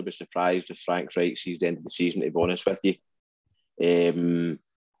honestly be surprised if Frank Reich sees the end of the season, to be honest with you.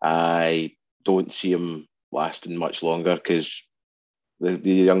 I don't see him lasting much longer because the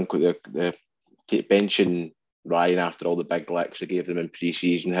benching Ryan after all the big licks they gave them in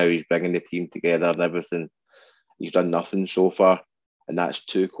pre-season, how he's bringing the team together and everything, he's done nothing so far. And that's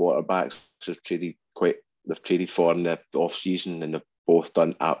two quarterbacks they've traded for in the off season, and they've both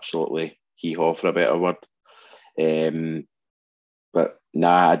done absolutely hee-haw, for a better word. But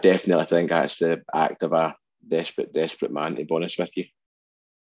I definitely think that's the act of a desperate man, to be honest with you.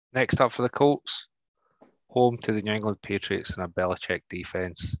 Next up for the Colts, home to the New England Patriots and a Belichick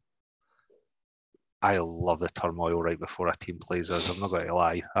defense. I love the turmoil right before a team plays us. I'm not going to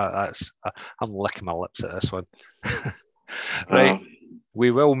lie. I'm licking my lips at this one. Right,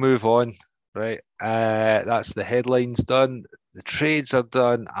 we will move on. Right, that's the headlines done. The trades are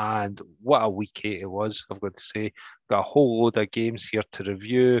done, and what a week 8 it was, I've got to say. Got a whole load of games here to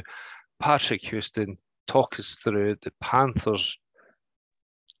review. Patrick Houston, talk us through the Panthers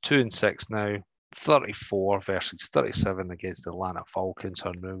 2-6 now, 34 versus 37 against the Atlanta Falcons,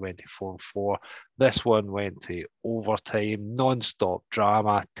 who now went to 4-4. This one went to overtime, non-stop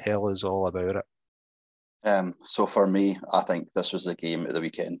drama. Tell us all about it. So for me, I think this was the game of the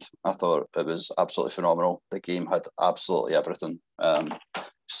weekend. I thought it was absolutely phenomenal. The game had absolutely everything.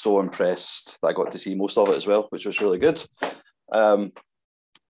 So impressed that I got to see most of it as well, which was really good.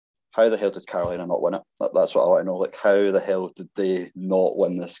 How the hell did Carolina not win it? That's what I want to know. Like, how the hell did they not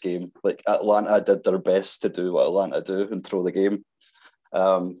win this game? Like, Atlanta did their best to do what Atlanta do and throw the game.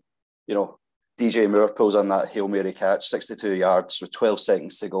 DJ Moore pulls in that Hail Mary catch, 62 yards with 12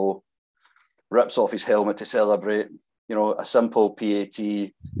 seconds to go, rips off his helmet to celebrate. You know, a simple PAT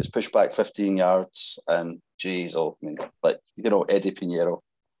is pushed back 15 yards, and Eddie Pinheiro.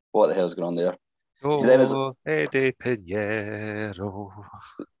 What the hell's going on there? Eddie Pinheiro.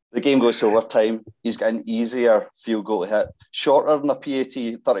 The game goes to overtime. He's got an easier field goal to hit. Shorter than a PAT,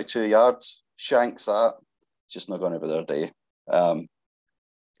 32 yards. Shanks that. Just not going to be their day.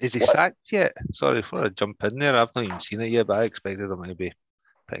 Is he sacked yet? Sorry for a jump in there. I've not even seen it yet, but I expected him to be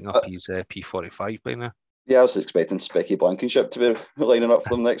picking up his P45 by now. Yeah, I was expecting Specky Blankenship to be lining up for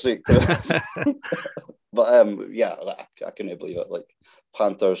them next week too. But I couldn't believe it. Like,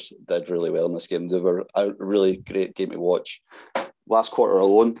 Panthers did really well in this game. They were a really great game to watch. Last quarter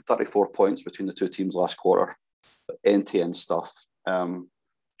alone, 34 points between the two teams last quarter. End-to-end stuff.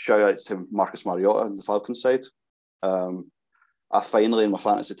 Shout out to Marcus Mariota on the Falcons side. I finally, in my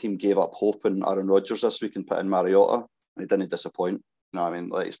fantasy team, gave up hope in Aaron Rodgers this week and put in Mariota, and he didn't disappoint. You know what I mean?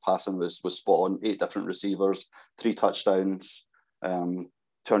 Like, his passing was spot on. 8 different receivers, 3 touchdowns,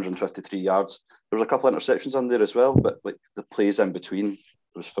 253 yards. There was a couple of interceptions in there as well, but like the plays in between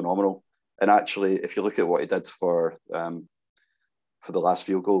was phenomenal. And actually, if you look at what he did for the last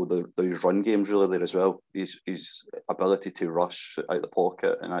field goal, those run games really there as well. His ability to rush out the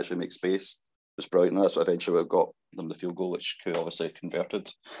pocket and actually make space was brilliant. And that's what eventually got them the field goal, which Koo obviously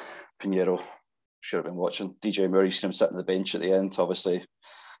converted. Pinheiro should have been watching. DJ Moore, you seen him sitting on the bench at the end, obviously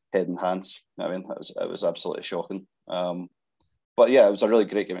head and hands. I mean, it was absolutely shocking. But But yeah, it was a really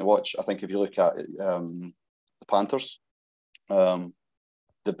great game to watch. I think if you look at the Panthers, the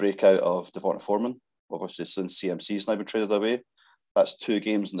breakout of Devonta Foreman, obviously since CMC's now been traded away, that's 2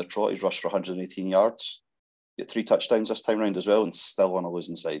 games in the trot. He's rushed for 118 yards, get 3 touchdowns this time round as well, and still on a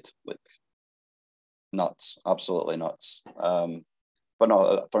losing side. Like, nuts, absolutely nuts. But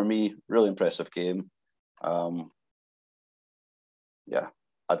no, for me, really impressive game. Yeah,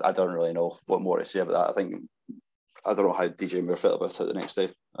 I don't really know what more to say about that. I don't know how DJ Moore felt about it the next day.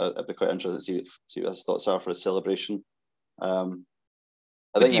 I'd be quite interested to see what his thoughts are for his celebration. I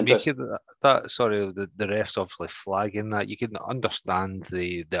think you make it that sorry, the refs obviously flagging that. You can understand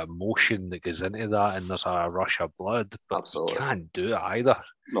the emotion that goes into that, and there's a rush of blood, but absolutely. You can't do it either.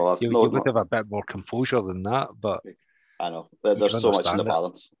 No, you would have a bit more composure than that, but I know there's so much in the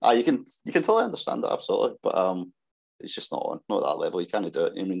balance. You can totally understand that, absolutely, but it's just not at that level. You can't do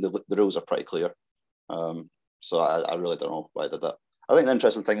it. I mean, the rules are pretty clear. So I really don't know why I did that. I think the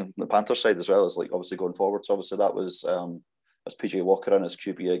interesting thing on the Panthers side as well is, like, obviously going forward. So obviously that was as PJ Walker in as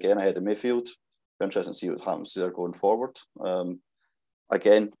QB again ahead of Mayfield. Be interesting to see what happens there going forward.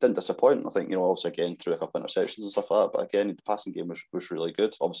 Again, didn't disappoint. I think, obviously again threw a couple of interceptions and stuff like that. But again, the passing game was really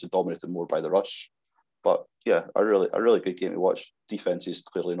good. Obviously dominated more by the rush. But yeah, a really good game to watch. Defense is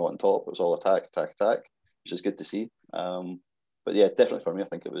clearly not on top. It was all attack, which is good to see. But yeah, definitely for me, I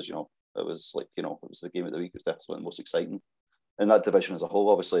think it was it was the game of the week. It was definitely the most exciting in that division as a whole.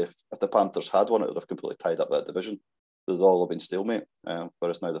 Obviously, if the Panthers had won, it would have completely tied up that division. It would all have been stalemate.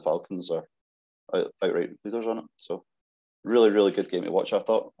 Whereas now the Falcons are outright leaders on it. So really good game to watch, I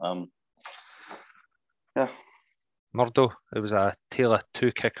thought. Yeah. Murdo, it was a tale of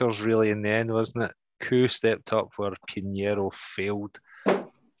 2 kickers really in the end, wasn't it? Coup stepped up where Pinheiro failed.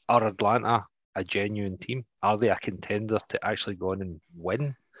 Are Atlanta a genuine team? Are they a contender to actually go on and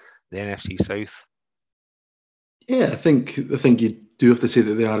win the NFC South? Yeah, I think you do have to say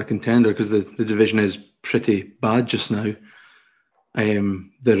that they are a contender because the division is pretty bad just now. The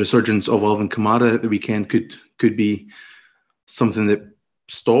resurgence of Alvin Kamara at the weekend could be something that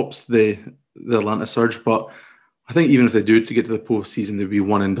stops the Atlanta surge. But I think even if they do to get to the postseason, they'd be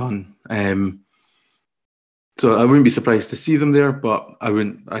one and done. So I wouldn't be surprised to see them there, but I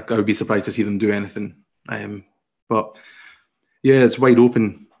would be surprised to see them do anything. But yeah, it's wide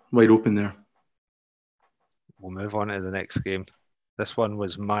open there. We'll move on to the next game. This one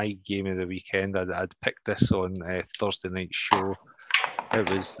was my game of the weekend. I'd picked this on Thursday night show. It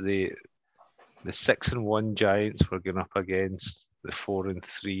was the 6-1 Giants were going up against the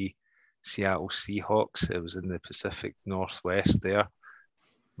 4-3 Seattle Seahawks. It was in the Pacific Northwest there.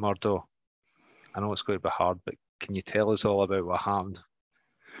 Murdo, I know it's going to be hard, but can you tell us all about what happened?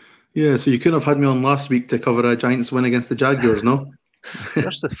 Yeah, so you couldn't have had me on last week to cover a Giants win against the Jaguars, no?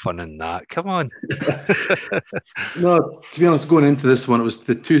 Where's the fun in that? Come on. No, to be honest, going into this one, it was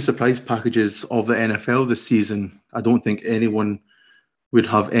the 2 surprise packages of the NFL this season. I don't think anyone would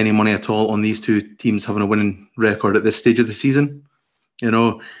have any money at all on these 2 teams having a winning record at this stage of the season.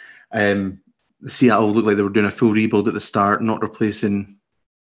 Seattle looked like they were doing a full rebuild at the start, not replacing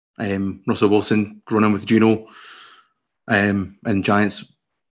Russell Wilson, running with Geno, and Giants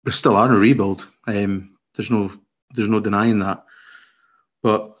still are in a rebuild. There's no denying that.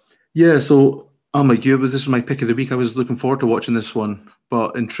 But yeah, so I'm like you. This was my pick of the week. I was looking forward to watching this one,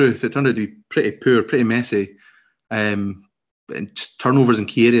 but in truth, it turned out to be pretty poor, pretty messy. And just turnovers in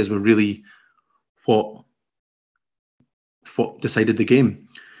key areas were really what decided the game.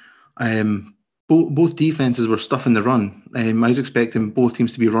 Both defenses were stuffing the run. I was expecting both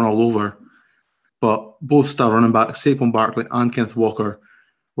teams to be run all over, but both star running backs, Saquon Barkley and Kenneth Walker,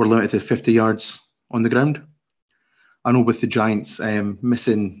 were limited to 50 yards on the ground. I know with the Giants,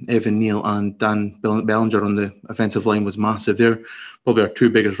 missing Evan Neal and Dan Bellinger on the offensive line was massive. They're probably our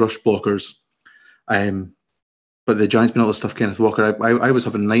 2 biggest rush blockers. But the Giants been able to stuff Kenneth Walker. I was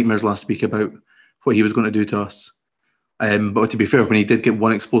having nightmares last week about what he was going to do to us. But to be fair, when he did get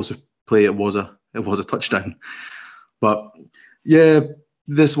one explosive play, it was a touchdown. But yeah,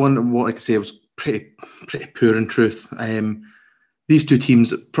 this one, what I could say, was pretty poor in truth. These 2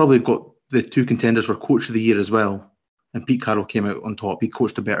 teams probably got the 2 contenders for Coach of the Year as well. And Pete Carroll came out on top. He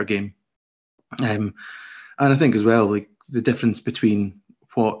coached a better game. And I think as well, like the difference between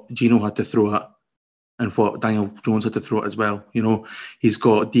what Geno had to throw at and what Daniel Jones had to throw at as well. He's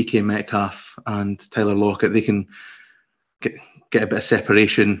got DK Metcalf and Tyler Lockett. They can get a bit of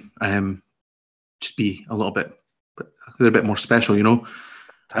separation, just be a little bit more special,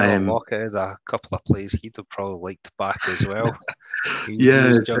 Tyler Lockett had a couple of plays he'd have probably liked back as well. He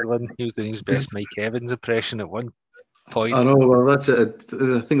was juggling. He was doing his best Mike Evans impression at one point. I know. Well, that's it.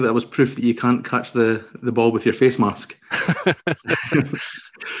 I think that was proof that you can't catch the ball with your face mask.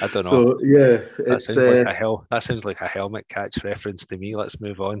 I don't know. So yeah, That it's sounds like that sounds like a helmet catch reference to me. Let's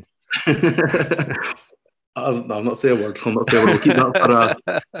move on. I'll not say a word. I'll not say a word.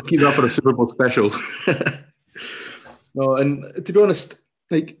 We'll keep that for a Super Bowl special. No, and to be honest,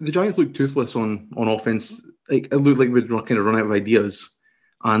 like the Giants looked toothless on offense. Like it looked like we'd kind of run out of ideas,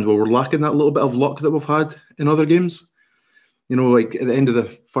 and we were lacking that little bit of luck that we've had in other games. You know, like at the end of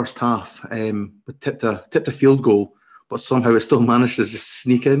the first half, we tipped a field goal, but somehow it still managed to just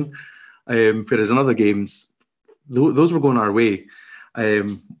sneak in. Whereas in other games, those were going our way.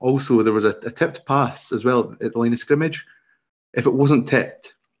 Also, there was a tipped pass as well at the line of scrimmage. If it wasn't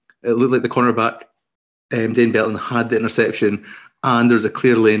tipped, it looked like the cornerback, Dane Belton, had the interception, and there's a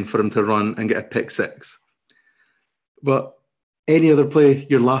clear lane for him to run and get a pick six. But any other play,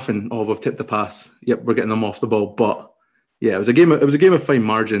 you're laughing. Oh, we've tipped the pass. Yep, we're getting them off the ball. But yeah, it was a game of fine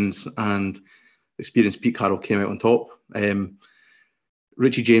margins, and experienced Pete Carroll came out on top.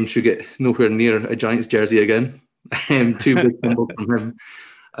 Richie James should get nowhere near a Giants jersey again. Two big fumbles from him,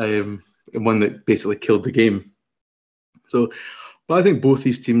 and one that basically killed the game. So, but I think both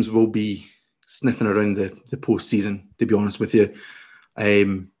these teams will be sniffing around the postseason, to be honest with you.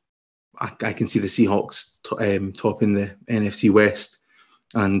 I can see the Seahawks topping the NFC West,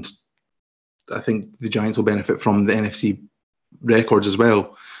 and I think the Giants will benefit from the NFC records as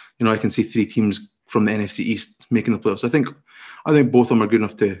well. You know, I can see three teams from the NFC East making the playoffs. I think both of them are good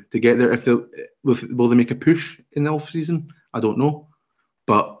enough to get there. Will they make a push in the off season? I don't know,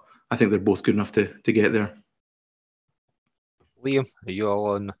 but I think they're both good enough to get there. Liam, are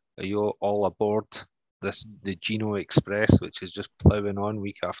you all aboard the Geno Express, which is just ploughing on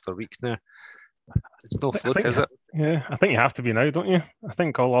week after week now? It's no fluke, is it? Yeah, I think you have to be now, don't you? I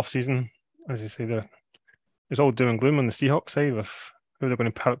think all off season, as you say, there's all doom and gloom on the Seahawks side with who they're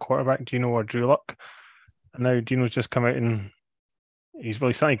going to pick quarterback, Geno or Drew Luck. And now Geno's just come out and he's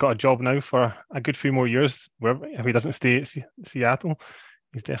really certainly got a job now for a good few more years. If he doesn't stay at Seattle,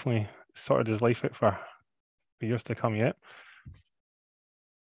 he's definitely sorted his life out for years to come yet.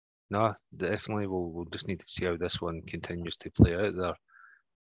 No, definitely. We'll just need to see how this one continues to play out there.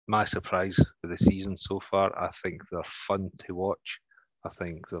 My surprise for the season so far, I think they're fun to watch. I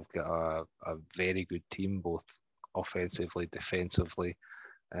think they've got a very good team, both offensively, defensively.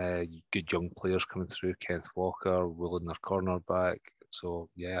 Good young players coming through. Kenneth Walker, Woolen, their cornerback. So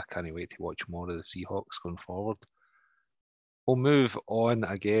yeah, I can't wait to watch more of the Seahawks going forward. We'll move on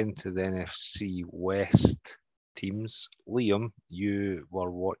again to the NFC West teams. Liam, you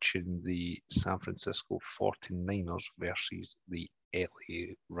were watching the San Francisco 49ers versus the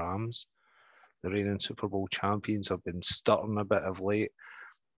LA Rams. The reigning Super Bowl champions have been stuttering a bit of late.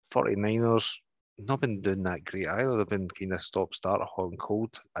 49ers not been doing that great either. They've been kind of stop-start, hot and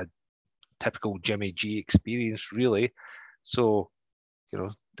cold. A typical Jimmy G experience, really. So, you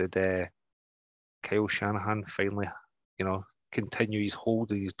know, did Kyle Shanahan finally, you know, continue his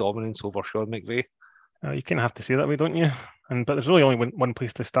hold and his dominance over Sean McVay? You kind of have to say that way, don't you? But there's really only one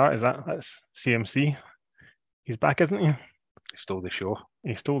place to start. That's CMC. He's back, isn't he? He stole the show.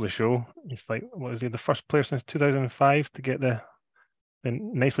 He stole the show. He's like, what is he? The first player since 2005 to get the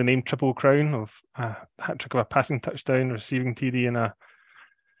nicely named Triple Crown of a hat trick of a passing touchdown, receiving TD, and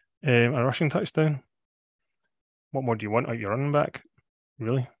a rushing touchdown. What more do you want out your running back?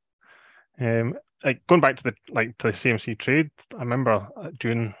 Really? Like going back to the CMC trade, I remember at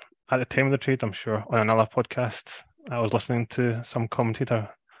the time of the trade, I'm sure on another podcast, I was listening to some commentator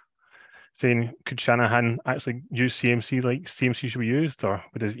saying, could Shanahan actually use CMC like CMC should be used, or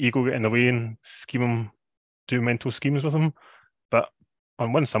would his ego get in the way and do mental schemes with him? But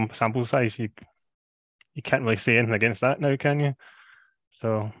on one sample size, you can't really say anything against that now, can you?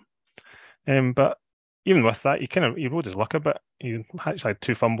 So, but even with that, he rode his luck a bit. He actually had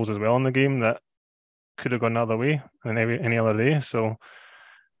two fumbles as well in the game that could have gone the other way than any other day. So,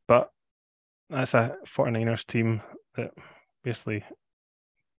 but that's a 49ers team that basically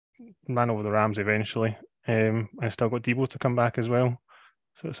ran over the Rams eventually, and still got Debo to come back as well.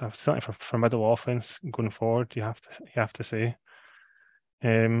 So it's certainly for middle offense going forward. You have to say.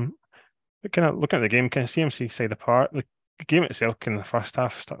 But kind of looking at the game, kind of CMC side apart, the game itself in the first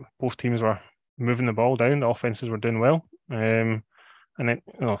half, both teams were moving the ball down. The offenses were doing well, and then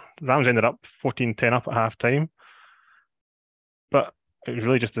the Rams ended up 14-10 up at half time. But it was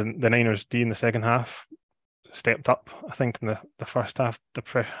really just the Niners D in the second half stepped up. I think in the first half,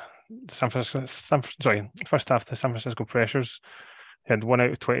 first half the San Francisco pressures had 1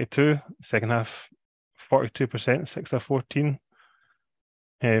 out of 22. Second half, 42%, 6 of 14.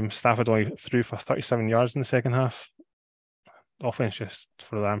 Stafford only threw for 37 yards in the second half. offense just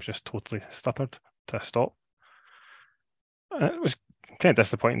for the Rams just totally stuttered to a stop. It was kind of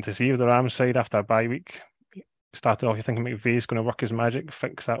disappointing to see the Rams side after a bye week. Started off, you think McVay's going to work his magic,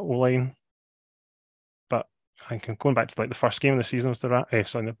 fix that O-line. But I think going back to like the first game of the season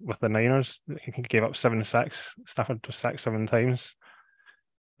with the Niners, he gave up 7 sacks. Stafford was sacked 7 times.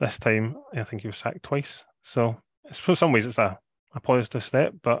 This time, I think he was sacked twice. So in some ways, it's a positive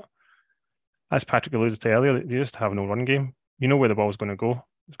step. But as Patrick alluded to earlier, you just have no run game. You know where the ball's going to go.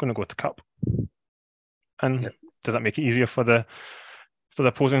 It's going to go to Cup. And does that make it easier for the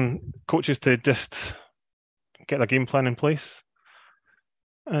opposing coaches to just get their game plan in place?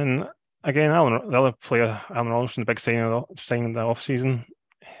 And again, the other player, Alan Robinson, the big signing in the off season,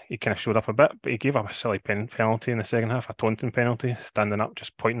 he kind of showed up a bit, but he gave up a silly penalty in the second half, a taunting penalty, standing up,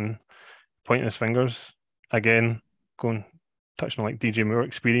 just pointing his fingers. Again, touching on like DJ Moore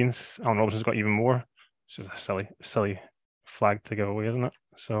experience. Alan Robinson's got even more. It's just a silly flag to give away, isn't it?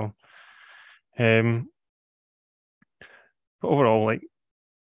 So, but overall, like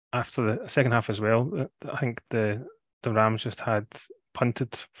after the second half as well, I think the Rams just had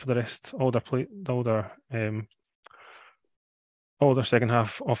punted for the rest. All their second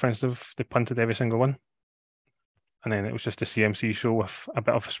half offensive, they punted every single one, and then it was just a CMC show with a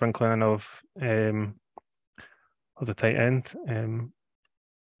bit of a sprinkling of the tight end,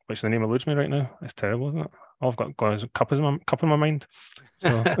 which the name eludes me right now. It's terrible, isn't it? All I've got is a cup in my mind.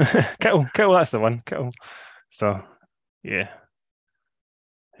 So Kittle, that's the one. Kittle. So yeah,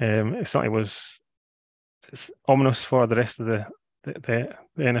 it certainly was. It's ominous for the rest of the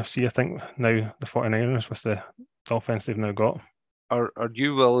NFC. I think now the 49ers with the offense they've now got. Are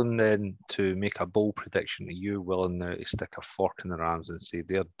you willing then to make a bold prediction? Are you willing now to stick a fork in the Rams and say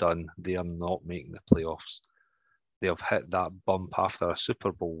they're done? They are not making the playoffs. They have hit that bump after a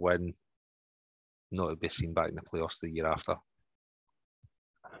Super Bowl win, not to be seen back in the playoffs the year after.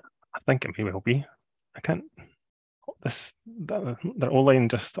 I think it may well be. I can't. Their O-line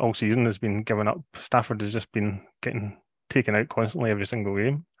just all season has been given up. Stafford has just been getting taken out constantly every single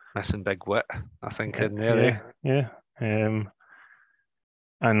game. Missing Big Wit, I think, in there. Yeah.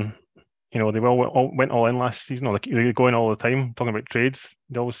 And they went all in last season. Or they're going all the time, talking about trades.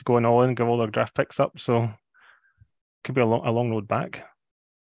 They always going all in, give all their draft picks up. So could be a long road back.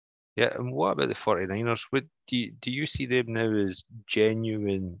 Yeah, and what about the 49ers? Do you see them now as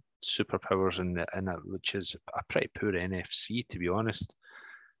genuine superpowers in it, which is a pretty poor NFC, to be honest?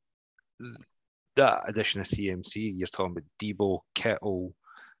 That addition of CMC, you're talking about Debo, Kittle,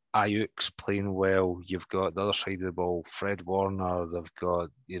 Ayuk's playing well. You've got the other side of the ball, Fred Warner. They've got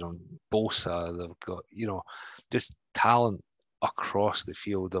Bosa. They've got just talent across the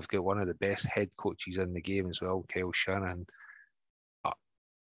field. They've got one of the best head coaches in the game as well, Kyle Shanahan.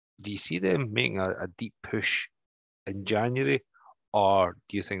 Do you see them making a deep push in January, or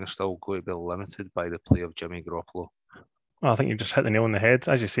do you think they're still going to be limited by the play of Jimmy Garoppolo? Well, I think you just hit the nail on the head.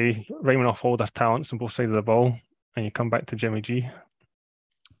 As you say, rhyming off all their talents on both sides of the ball, and you come back to Jimmy G.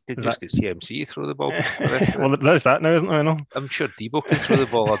 Did just get CMC throw the ball? Well, there's that now, isn't there? I know. I'm sure Debo can throw the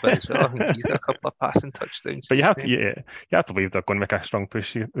ball a bit as well. I think he's got a couple of passing touchdowns. But you have to believe they're going to make a strong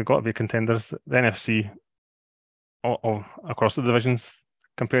push. They've got to be contenders. The NFC, all across the divisions,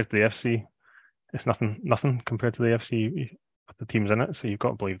 compared to the FC, it's nothing compared to the FC. The teams in it, so you've got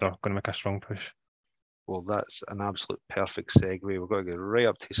to believe they're going to make a strong push. Well, that's an absolute perfect segue. We're going to go right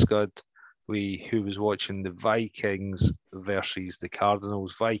up to Scud. Who was watching the Vikings versus the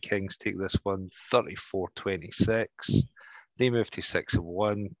Cardinals. Vikings take this one 34-26. They move to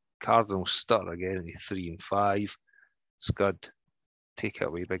 6-1. Cardinals stutter again to 3-5. Scud, take it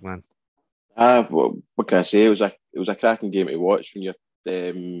away, big man. What can I say? It was a cracking game to watch when you're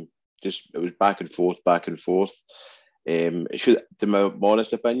it was back and forth. It should, to my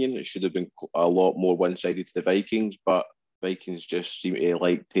honest opinion, it should have been a lot more one-sided to the Vikings, but Vikings just seem to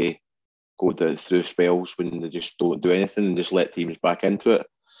like to go through spells when they just don't do anything and just let teams back into it.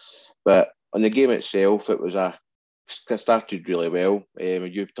 But on the game itself, it started really well.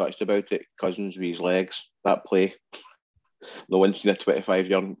 You've touched about it, Cousins with his legs, that play. No one's seen a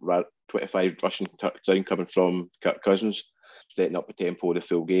 25 rushing touchdown coming from Kirk Cousins, setting up the tempo of the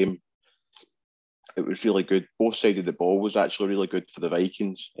full game. It was really good. Both sides of the ball was actually really good for the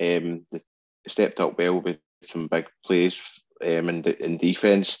Vikings. They stepped up well with some big plays in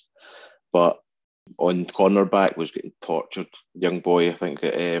defence. But on cornerback was getting tortured. Young boy, I think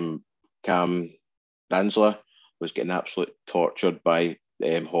Cam Danzler was getting absolutely tortured by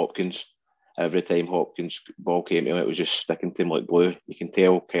Hopkins. Every time Hopkins' ball came to him, it was just sticking to him like glue. You can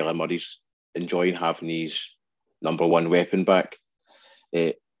tell Kyler Murray's enjoying having his number one weapon back.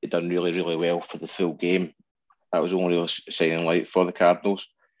 It done really, really well for the full game. That was the only real shining light for the Cardinals.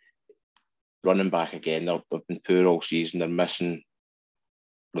 Running back again, they've been poor all season. They're missing.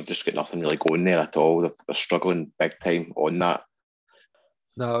 They've just got nothing really going there at all. They're struggling big time on that.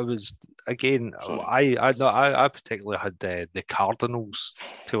 No, it was again. Sorry. I particularly had the Cardinals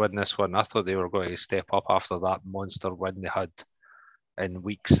to win this one. I thought they were going to step up after that monster win they had in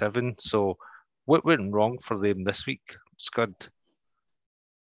week 7. So, what went wrong for them this week, Scud?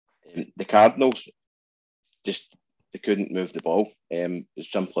 The Cardinals they couldn't move the ball. As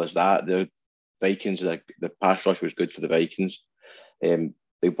simple as that. The Vikings, the pass rush was good for the Vikings.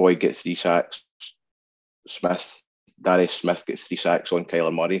 The boy get 3 sacks. Darius Smith gets 3 sacks on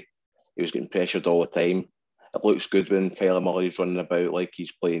Kyler Murray. He was getting pressured all the time. It looks good when Kyler Murray's running about like you're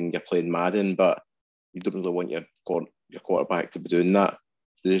playing Madden, but you don't really want your quarterback to be doing that.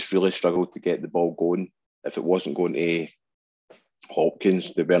 They just really struggled to get the ball going. If it wasn't going to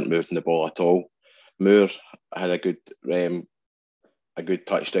Hopkins, they weren't moving the ball at all. Moore had a good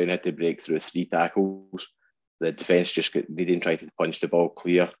touchdown, had to break through 3 tackles. The defence they didn't try to punch the ball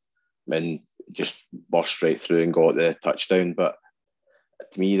clear and just burst straight through and got the touchdown. But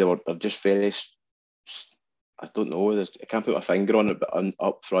to me, they're just very, I don't know, I can't put my finger on it, but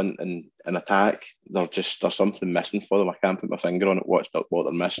up front and in attack, there's something missing for them. I can't put my finger on it, what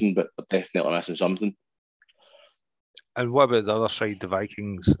they're missing, but they're definitely missing something. And what about the other side, the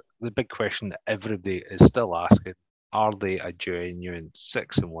Vikings? The big question that everybody is still asking, are they a genuine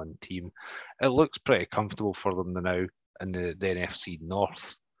 6-1 team? It looks pretty comfortable for them now in the NFC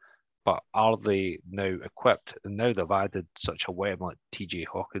North, but are they now equipped? And now they've added such a weapon like TJ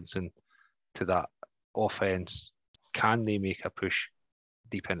Hawkinson to that offense. Can they make a push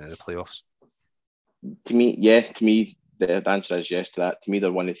deep into the playoffs? To me, the answer is yes to that. To me, they're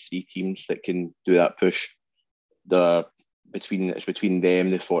one of 3 teams that can do that push. It's between them,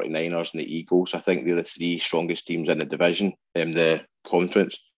 the 49ers, and the Eagles. I think they're the 3 strongest teams in the division, the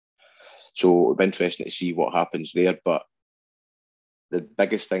conference. So it'll be interesting to see what happens there. But the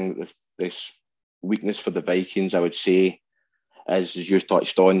biggest thing, this weakness for the Vikings, I would say, is, as you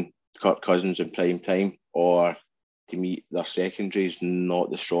touched on, Kirk Cousins in prime time, or to me, their secondary is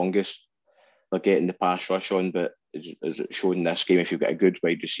not the strongest. They're getting the pass rush on, but as it's shown in this game, if you've got a good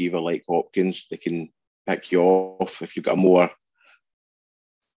wide receiver like Hopkins, they can pick you off. If you've got a more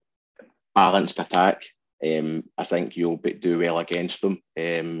balanced attack, I think you'll do well against them.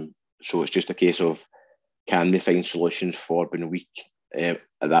 So it's just a case of, can they find solutions for being weak at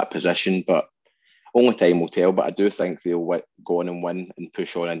that position? But only time will tell. But I do think they'll go on and win and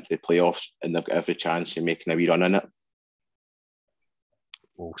push on into the playoffs, and they've got every chance of making a wee run in it.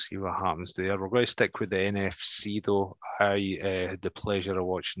 We'll see what happens there. We're going to stick with the NFC though. I had the pleasure of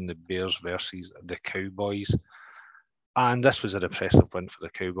watching the Bears versus the Cowboys, and this was an impressive win for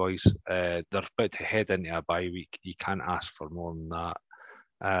the Cowboys. They're about to head into a bye week. You can't ask for more than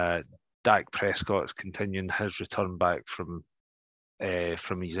that. Dak Prescott's continuing his return back from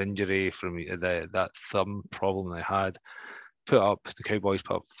his injury, from that thumb problem they had. The Cowboys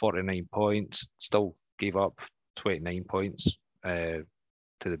put up 49 points, still gave up 29 points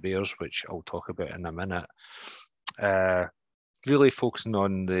to the Bears, which I'll talk about in a minute. Really focusing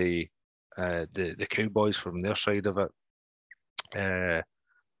on the Cowboys from their side of it.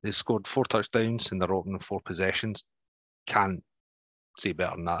 They scored 4 touchdowns in their opening 4 possessions. Can't say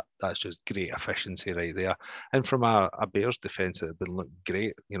better than that. That's just great efficiency right there. And from a Bears defence, it had been looking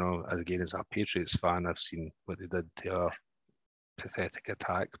great. You know, again, as a Patriots fan, I've seen what they did to our pathetic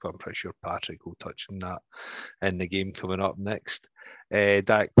attack, but I'm pretty sure Patrick will touch on that in the game coming up next.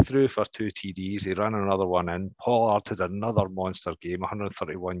 Dak threw for 2 TDs. He ran another one in. Pollard had another monster game,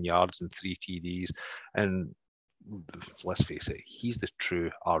 131 yards and 3 TDs. And let's face it, he's the true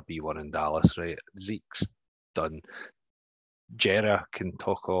RB1 in Dallas, right? Zeke's done. Jera can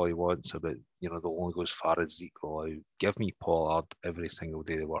talk all he wants about, they'll only go as far as Zeke will allow. Give me Pollard every single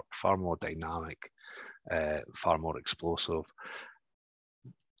day of work. Far more dynamic, far more explosive.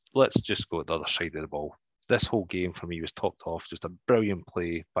 Let's just go to the other side of the ball. This whole game for me was topped off. Just a brilliant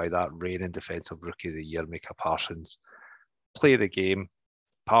play by that reigning defensive rookie of the year, Micah Parsons. Play of the game.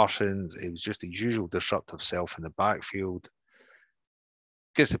 Parsons, it was just his usual disruptive self in the backfield.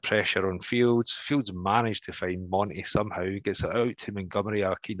 Gets the pressure on Fields. Fields managed to find Monty somehow. Gets it out to Montgomery,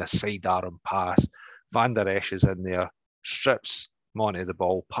 a kind of sidearm pass. Van Der Esch is in there, strips Monty the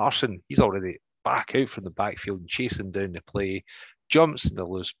ball. Parson, he's already back out from the backfield and chasing down the play. Jumps in the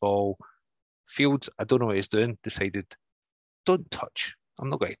loose ball. Fields, I don't know what he's doing, decided, don't touch. I'm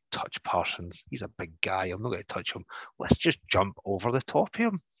not going to touch Parsons. He's a big guy. I'm not going to touch him. Let's just jump over the top of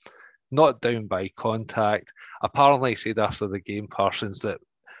him. Not down by contact. Apparently, he said after the game, Parsons, that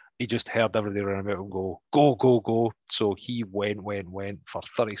he just heard everybody around about him go, go, go, go. So he went for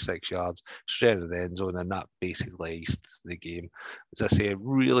 36 yards straight into the end zone, and that basically iced the game. As I say, a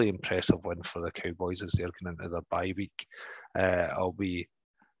really impressive win for the Cowboys as they're going into their bye week. It'll be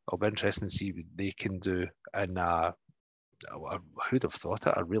interesting to see what they can do in who'd have thought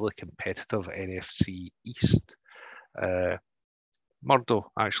it, a really competitive NFC East.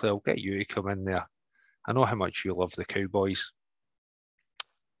 Murdo, actually, I'll get you to come in there. I know how much you love the Cowboys.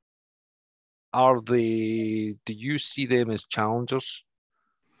 Do you see them as challengers,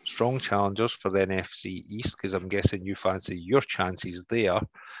 strong challengers for the NFC East? Because I'm guessing you fancy your chances there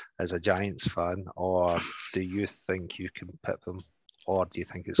as a Giants fan, or do you think you can pit them? Or do you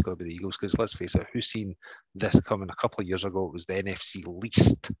think it's going to be the Eagles? Because let's face it, who's seen this coming a couple of years ago? It was the NFC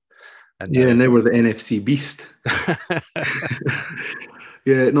least. And now we're the NFC beast.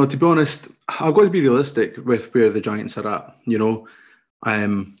 Yeah, no, to be honest, I've got to be realistic with where the Giants are at.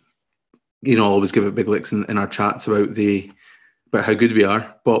 I'll always give it big licks in our chats about how good we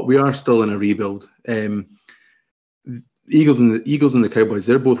are, but we are still in a rebuild. Eagles and the Cowboys,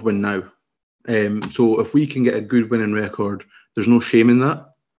 they're both win now. So if we can get a good winning record, there's no shame in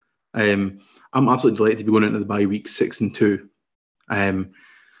that. I'm absolutely delighted to be going into the bye week 6-2.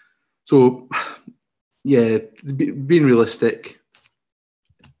 So yeah, being realistic,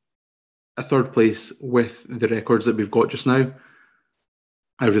 a third place with the records that we've got just now,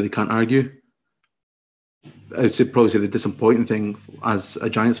 I really can't argue. I would probably say the disappointing thing as a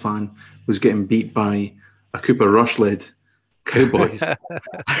Giants fan was getting beat by a Cooper Rush-led Cowboys.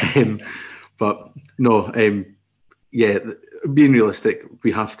 But no, being realistic,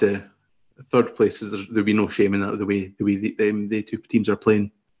 we have to. Third place there'll be no shame in that the way the two teams are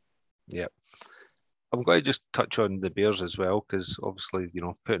playing. Yeah. I'm going to just touch on the Bears as well, because obviously,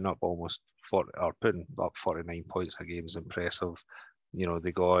 putting up 49 points a game is impressive.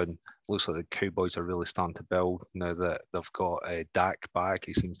 They go on, looks like the Cowboys are really starting to build now that they've got Dak back.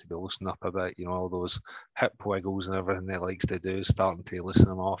 He seems to be loosening up a bit. All those hip wiggles and everything he likes to do is starting to loosen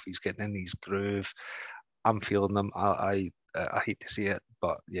him off. He's getting in his groove. I'm feeling them. I hate to see it,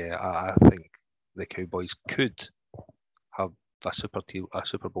 but yeah, I think the Cowboys could have a Super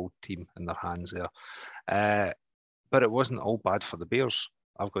Bowl team in their hands there. But it wasn't all bad for the Bears.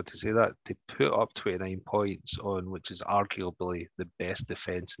 I've got to say that. To put up 29 points on, which is arguably the best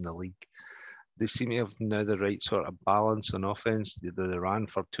defence in the league, they seem to have now the right sort of balance on offence. They ran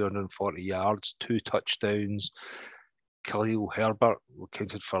for 240 yards, 2 touchdowns. Khalil Herbert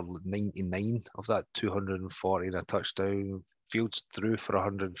counted for 99 of that 240 and a touchdown. Fields threw for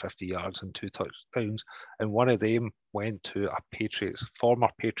 150 yards and 2 touchdowns, and one of them went to a former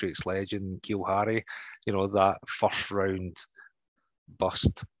Patriots legend, Gil Harry. That first round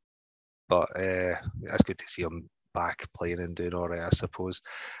bust. But it's good to see him back playing and doing all right, I suppose.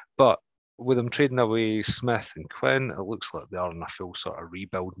 But with them trading away Smith and Quinn, it looks like they are in a full sort of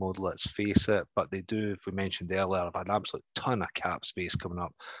rebuild mode, let's face it. But they do, if we mentioned earlier, have an absolute ton of cap space coming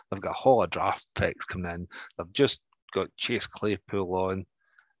up. They've got a whole of draft picks coming in. They've just got Chase Claypool on.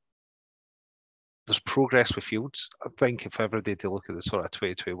 There's progress with Fields. I think if ever did to look at the sort of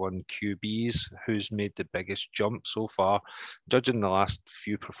 2021 QBs, who's made the biggest jump so far, judging the last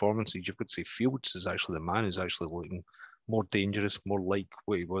few performances, you could say Fields is actually the man who's actually looking more dangerous, more like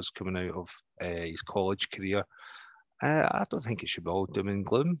what he was coming out of his college career. I don't think it should be all doom and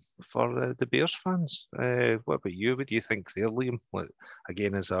gloom for the Bears fans. What about you? What do you think there, Liam?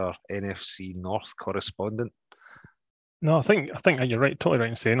 Again, as our NFC North correspondent. No, I think you're right, totally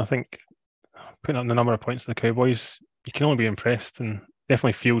right in saying. I think putting up the number of points of the Cowboys, you can only be impressed, and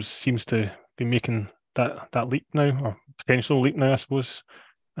definitely Fields seems to be making that leap now, or potential leap now, I suppose.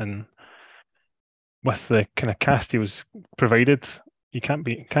 And with the kind of cast he was provided, you can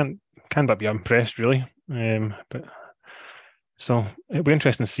but be impressed really. But so it'll be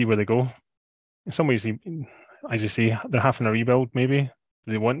interesting to see where they go. In some ways, as you say, they're having a rebuild. Maybe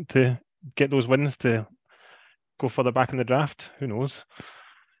do they want to get those wins to go further back in the draft? Who knows?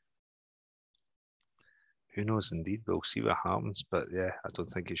 Who knows indeed. We'll see what happens. But yeah, I don't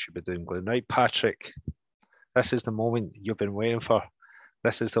think it should be doing gloom. Right, Patrick, this is the moment you've been waiting for.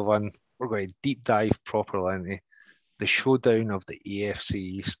 This is the one we're going to deep dive properly into. The showdown of the AFC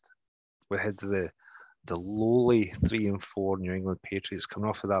East. We had the lowly 3-4 New England Patriots coming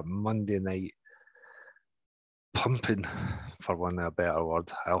off of that Monday night pumping, for want of a better word,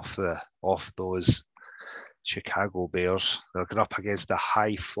 off those Chicago Bears. They're going up against the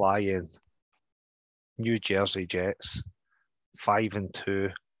high flying New Jersey Jets,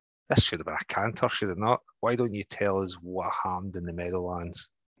 5-2. This should have been a canter, should it not? Why don't you tell us what happened in the Meadowlands?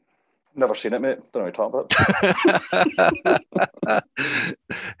 Never seen it, mate. Don't know what you're talking about.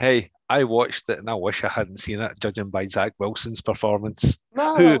 Hey, I watched it and I wish I hadn't seen it, judging by Zach Wilson's performance.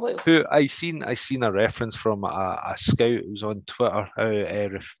 No, Who well, who I seen a reference from a scout who was on Twitter. How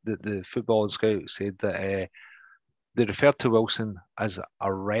the football scout said that they referred to Wilson as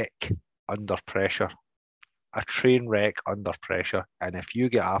a wreck under pressure, a train wreck under pressure, and if you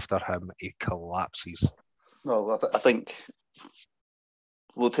get after him, he collapses. no, I think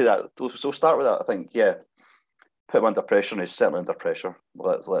we'll take that. We'll start with that. I think, yeah, put him under pressure, and he's certainly under pressure.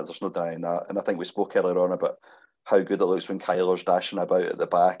 There's no denying that. And I think we spoke earlier on about how good it looks when Kyler's dashing about at the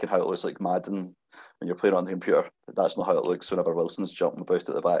back and how it looks like Madden when you're playing on the computer. That's not how it looks whenever Wilson's jumping about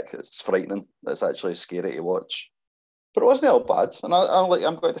at the back. It's frightening. It's actually scary to watch. But it wasn't all bad. And I'm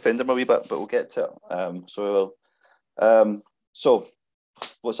going to defend him a wee bit, but we'll get to it. So we will. So,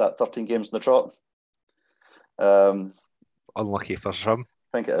 what's that, 13 games in the trot? Unlucky for some.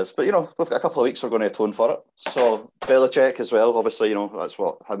 I think it is. But, we've got a couple of weeks we're going to atone for it. So, Belichick as well, obviously, that's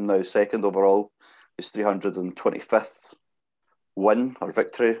what him now second overall. His 325th win or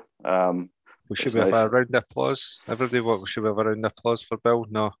victory. We should have a round of applause. Everybody, we should have a round of applause for Bill?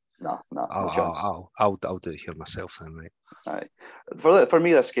 No. No chance. I'll do it here myself then, right? Aye. For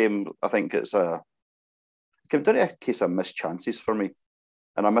me, this game, I think it's came down to a case of missed chances for me.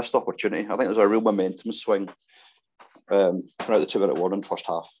 And a missed opportunity. I think there was a real momentum swing throughout the 2-minute warning first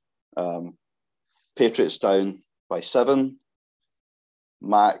half. Patriots down by 7.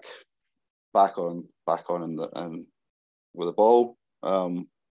 Mac back on and with the ball.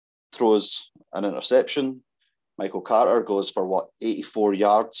 Throws an interception. Michael Carter goes for 84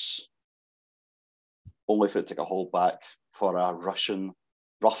 yards, only for it to take a hold back for a roughing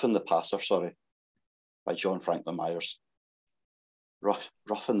the passer, by John Franklin Myers.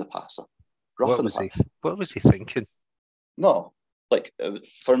 Roughing the passer. What was he thinking? No,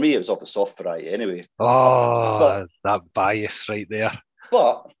 for me, it was off the soft variety anyway. Oh, that bias right there.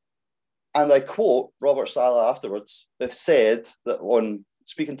 But, and I quote Robert Saleh afterwards, who said that on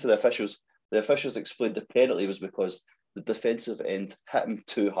speaking to the officials explained the penalty was because the defensive end hit him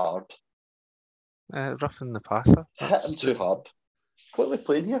too hard. Roughing the passer. Hit him too hard. What are we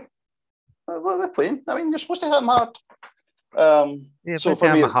playing here? What are we playing? I mean, you're supposed to hit him hard. So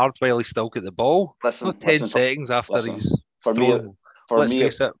for me, hard while he still got the ball. Listen, 10 seconds after he's thrown. Let's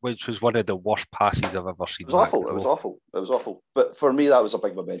face it, which was one of the worst passes I've ever seen. It was awful. But for me, that was a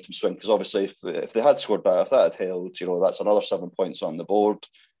big momentum swing because obviously, if they had scored that, if that had held, that's another 7 points on the board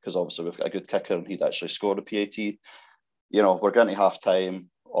because obviously we've got a good kicker and he'd actually scored a PAT. We're getting to half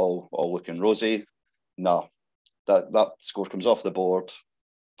time, all looking rosy. No, that score comes off the board.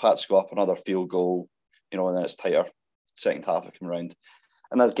 Pats go up another field goal, and then it's tighter. Second half it came around,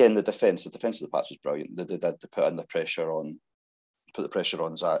 and again the defense of the Pats was brilliant. They did put the pressure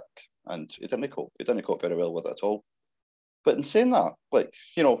on Zach, and he didn't cope very well with it at all. But in saying that,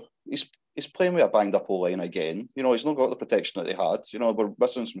 he's playing with a banged up O-line again. He's not got the protection that they had. We're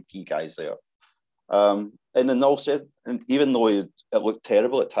missing some key guys there. And then all said, and even though it looked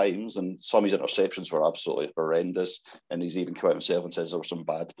terrible at times, and some of his interceptions were absolutely horrendous, and he's even come out himself and says there were some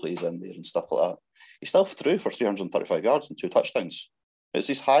bad plays in there and stuff like that, he still threw for 335 yards and 2 touchdowns. It's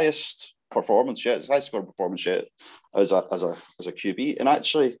his highest performance yet. His highest scoring performance yet as a QB. And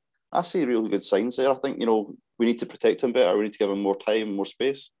actually, I see really good signs there. I think we need to protect him better. We need to give him more time, more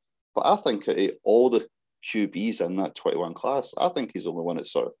space. But I think all the QBs in that 21 class, I think he's the only one that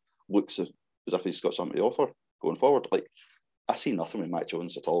sort of looks as if he's got something to offer going forward. I see nothing with Mac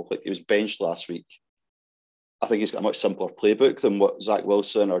Jones at all. He was benched last week. I think he's got a much simpler playbook than what Zach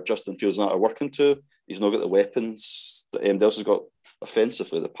Wilson or Justin Fields and that are working to. He's not got the weapons that anybody else has got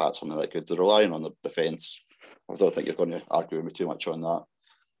offensively. The Pats aren't that good. They're relying on the defence. I don't think you're going to argue with me too much on that.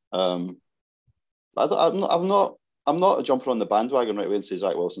 I'm not jumping on the bandwagon right away and say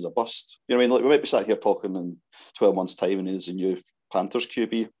Zach Wilson's a bust. We might be sat here talking in 12 months' time and he's a new Panthers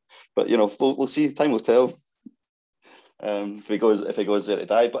QB. But we'll see. Time will tell. If he goes there to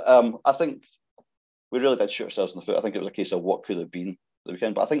die. But I think we really did shoot ourselves in the foot. I think it was a case of what could have been the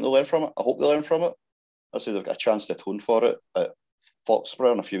weekend. But I think they'll learn from it. I hope they learn from it. I say they've got a chance to atone for it at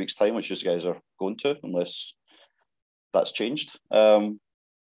Foxborough in a few weeks' time, which you guys are going to, unless that's changed. It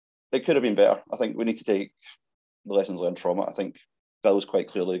could have been better. I think we need to take the lessons learned from it. I think Bill's quite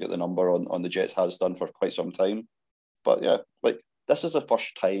clearly got the number on the Jets, has done for quite some time. But yeah, this is the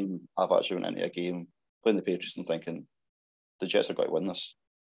first time I've actually went into a game playing the Patriots and thinking the Jets are going to win this.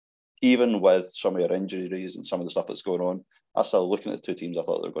 Even with some of your injuries and some of the stuff that's going on, I still looking at the two teams, I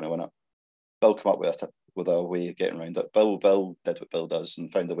thought they were going to win it. Bill came up with a way of getting around it. Bill did what Bill does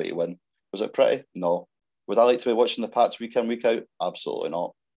and found a way to win. Was it pretty? No. Would I like to be watching the Pats week in, week out? Absolutely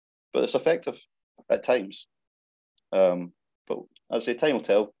not. but it's effective at times. But as I say, time will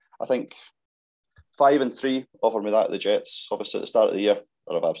tell. I think 5-3 offered me that at the Jets, obviously at the start of the year.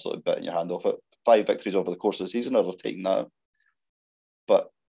 I'd have absolutely bitten your hand off it. 5 victories over the course of the season, I'd have taken that. But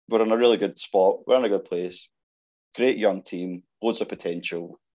we're in a really good spot. We're in a good place. Great young team, loads of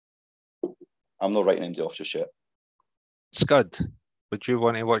potential. I'm not writing anybody off just yet. Scud, would you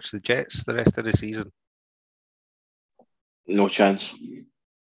want to watch the Jets the rest of the season? No chance.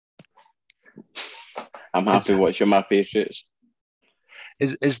 I'm happy watching my Patriots.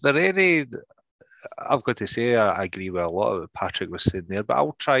 Is there any? I've got to say I agree with a lot of what Patrick was saying there, but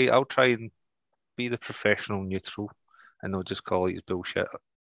I'll try and be the professional neutral and not just call it bullshit.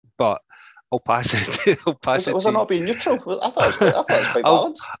 But I'll pass it. Was it not being neutral? I thought it was quite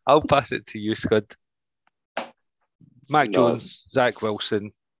balanced. I'll pass it to you, Scud. Mac Jones, Zach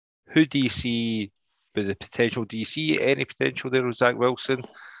Wilson. Who do you see with the potential? Do you see any potential there with Zach Wilson?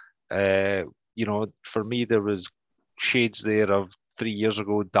 For me, there was shades there of 3 years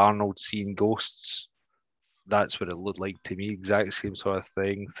ago, Darnold seeing ghosts. That's what it looked like to me. Exact same sort of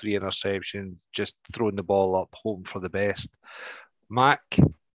thing. 3 interceptions, just throwing the ball up, hoping for the best. Mac,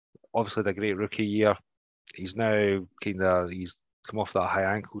 obviously the great rookie year. He's now he's come off that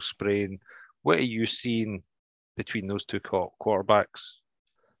high ankle sprain. What are you seeing between those two quarterbacks?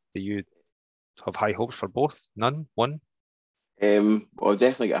 Do you have high hopes for both? None? One? I've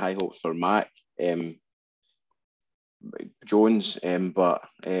definitely got high hopes for Mac. Jones, but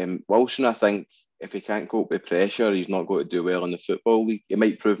Wilson, I think if he can't cope with pressure, he's not going to do well in the football league. It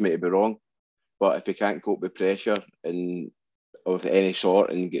might prove me to be wrong, but if he can't cope with pressure of any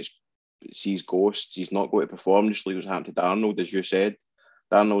sort and sees ghosts, he's not going to perform, just like what's happened to Darnold, as you said.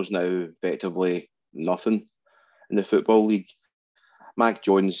 Darnold's now effectively nothing in the football league. Mac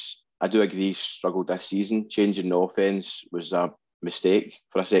Jones, I do agree, he struggled this season. Changing the offense was a mistake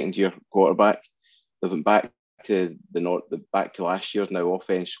for a second-year quarterback. They went back to back to last year's now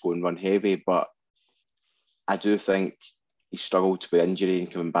offense going run heavy, but I do think he struggled with injury and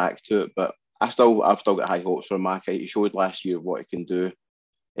coming back to it. But I've still got high hopes for Mac. He showed last year what he can do.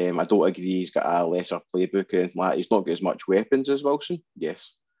 I don't agree he's got a lesser playbook or anything like that. He's not got as much weapons as Wilson,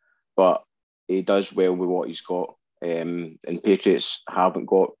 yes, but he does well with what he's got. And Patriots haven't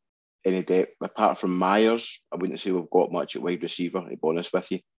got any depth apart from Myers. I wouldn't say we've got much at wide receiver, to be honest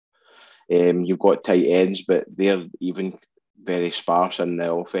with you. You've got tight ends, but they're even very sparse in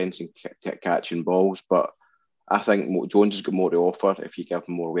the offense and catching balls. But I think Jones has got more to offer if you give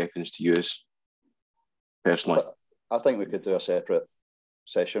him more weapons to use. Personally, I think we could do a separate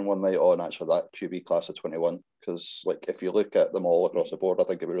session one night on actually that QB class of 21, because like if you look at them all across the board, I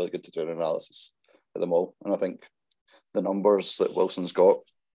think it'd be really good to do an analysis of them all, and I think the numbers that Wilson's got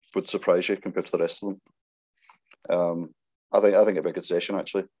would surprise you compared to the rest of them. I think it'd be a good session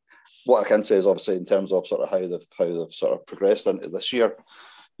actually. What I can say is obviously in terms of sort of how they've sort of progressed into this year,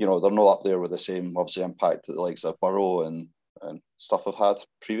 they're not up there with the same obviously impact that the likes of Burrow and stuff have had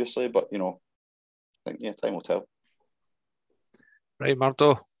previously, but I think time will tell. Right,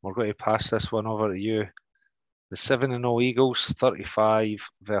 Murdo, we're going to pass this one over to you. The 7-0 Eagles, 35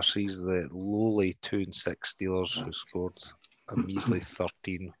 versus the lowly 2-6 Steelers, who scored a measly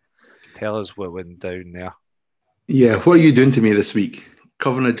 13. Tell us what went down there. Yeah, what are you doing to me this week?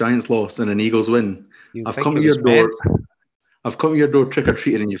 Covering a Giants loss and an Eagles win. I've come to your door. I've come to your door trick or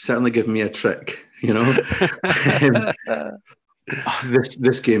treating, and you've certainly given me a trick.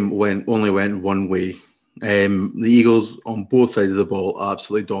 This game only went one way. The Eagles on both sides of the ball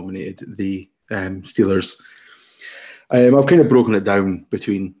absolutely dominated the Steelers. I've kind of broken it down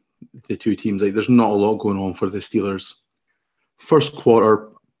between the two teams. Like, there's not a lot going on for the Steelers. First quarter,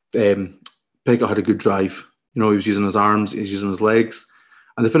 Pickett had a good drive. He was using his arms, he was using his legs,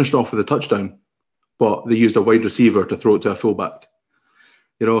 and they finished off with a touchdown. But they used a wide receiver to throw it to a fullback.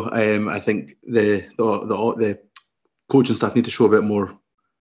 I think the coaching staff need to show a bit more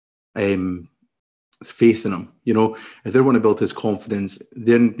faith in him. If they want to build his confidence,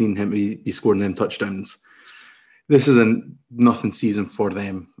 they need him to be scoring them touchdowns. This is a nothing season for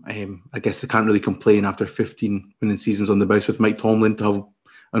them. I guess they can't really complain after 15 winning seasons on the bounce with Mike Tomlin to have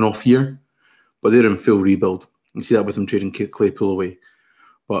an off year, but they're in full rebuild. You see that with them trading Claypool away.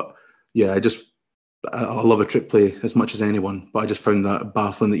 But yeah, I love a trick play as much as anyone, but I just found that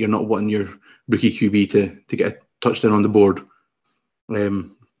baffling that you're not wanting your rookie QB to get a touchdown on the board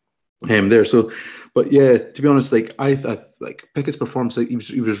there. So, but yeah, to be honest, I Pickett's performance,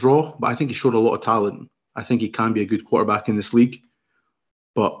 he was raw, but I think he showed a lot of talent. I think he can be a good quarterback in this league,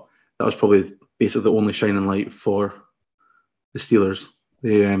 but that was probably basically the only shining light for the Steelers.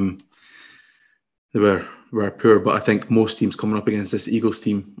 They were were poor, but I think most teams coming up against this Eagles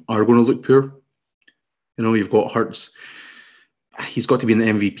team are going to look poor. You know, you've got Hurts. He's got to be in the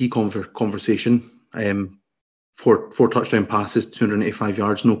MVP conversation. Four touchdown passes, 285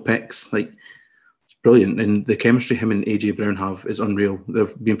 yards, no picks. Like, it's brilliant. And the chemistry him and AJ Brown have is unreal.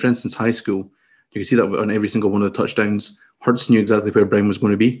 They've been friends since high school. You can see that on every single one of the touchdowns. Hurts knew exactly where Brown was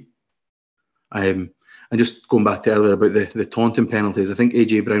going to be. And just going back to earlier about the taunting penalties, I think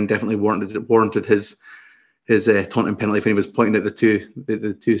AJ Brown definitely warranted his taunting penalty when he was pointing at the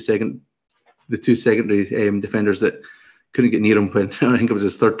two secondary defenders that couldn't get near him when I think it was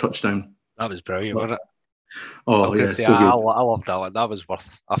his third touchdown. That was brilliant, wasn't it? Oh yeah, so good. I love that one. That was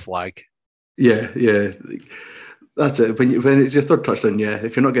worth a flag. Yeah. That's it. When it's your third touchdown, yeah.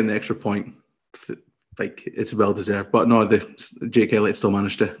 If you're not getting the extra point, like, it's well deserved. But no, Jake Elliott still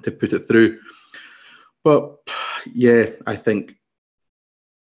managed to put it through. But yeah, I think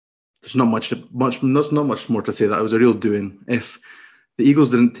there's not much more to say. That it was a real doing. If the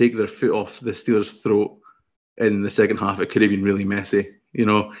Eagles didn't take their foot off the Steelers' throat in the second half, it could have been really messy. You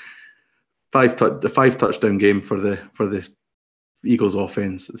know, the five touchdown game for the Eagles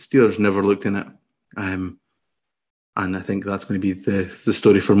offense. The Steelers never looked in it, and I think that's going to be the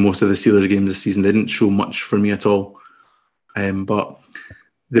story for most of the Steelers games this season. They didn't show much for me at all, but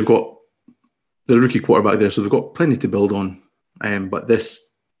they've got the rookie quarterback there, so they've got plenty to build on. But this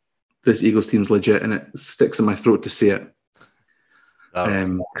Eagles team's legit, and it sticks in my throat to say it. They're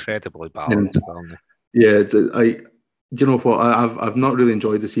incredibly balanced, aren't they? Yeah, you know what? I've not really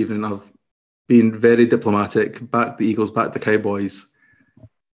enjoyed this evening. I've been very diplomatic. Back the Eagles, back the Cowboys.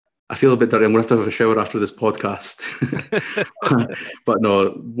 I feel a bit dirty. I'm going to have a shower after this podcast. But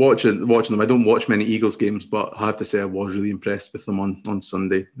no, watching them. I don't watch many Eagles games, but I have to say I was really impressed with them on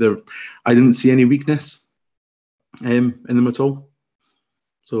Sunday. I didn't see any weakness in them at all.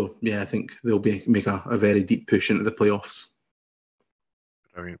 So yeah, I think they'll make a very deep push into the playoffs.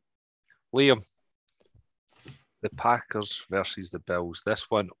 Brilliant. Liam, the Packers versus the Bills. This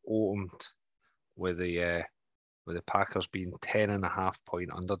one opened with the Packers being 10.5-point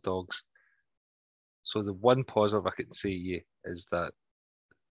underdogs. So the one positive I can say to you is that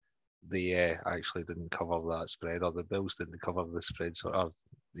they actually didn't cover that spread, or the Bills didn't cover the spread. So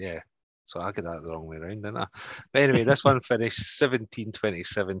I got that the wrong way around, didn't I? But anyway, this one finished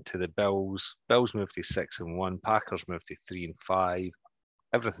 17-27 to the Bills. Bills moved to 6-1. Packers moved to 3-5.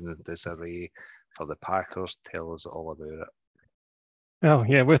 Everything in disarray for the Packers. Tell us all about it. Well,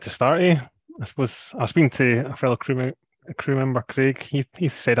 yeah, where to start, eh? I suppose I was speaking to a fellow crew member, Craig. He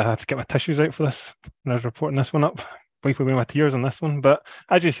said I had to get my tissues out for this when I was reporting this one up, wiping away my tears on this one. But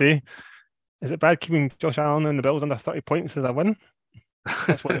as you say, is it bad keeping Josh Allen and the Bills under 30 points as a win?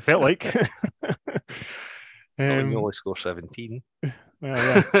 That's what it felt like. You only score 17. Well,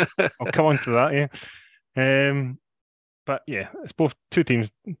 yeah, I'll come on to that, yeah. But yeah, it's both two teams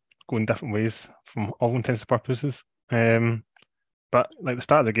going different ways from all intents and purposes. But like the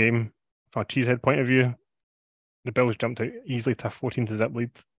start of the game, from a cheesehead point of view, the Bills jumped out easily to a 14-0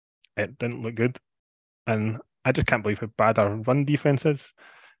 lead. It didn't look good. And I just can't believe how bad our run defense is.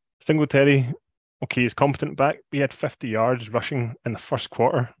 Singletary, okay, he's competent back. He had 50 yards rushing in the first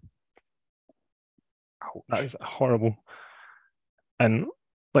quarter. Ouch. That is horrible. And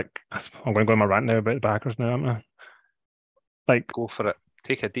like, I'm going to go on my rant now about the Packers now, aren't I? Like, go for it.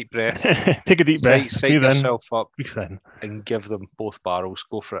 Take a deep breath. Take a deep breath. Psych yourself up and give them both barrels.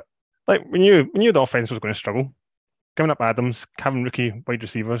 Go for it. Like, we knew the offense was going to struggle. Giving up Adams, having rookie wide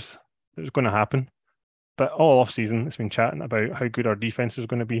receivers, it was going to happen. But all off season, it's been chatting about how good our defense is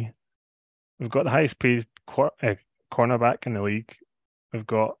going to be. We've got the highest paid cornerback in the league. We've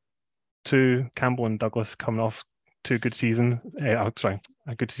got two, Campbell and Douglas, coming off two good seasons. A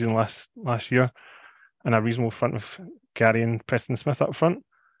good season last year, and a reasonable front with Gary and Preston Smith up front.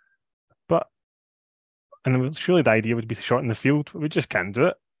 And surely the idea would be to shorten the field. We just can't do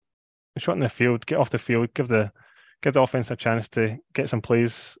it. Shorten the field, get off the field, give the offense a chance to get some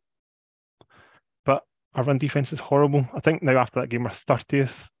plays. But our run defense is horrible. I think now after that game we're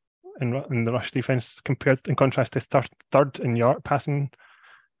 30th in the rush defense in contrast to third in yard passing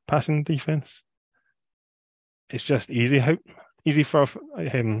defense. It's just easy for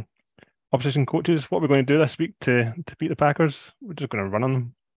opposition coaches. What we're going to do this week to beat the Packers? We're just going to run on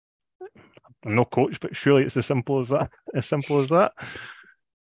them. I'm no coach, but surely it's as simple as that.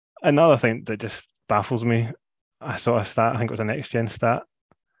 Another thing that just baffles me, I saw a stat, I think it was a next gen stat,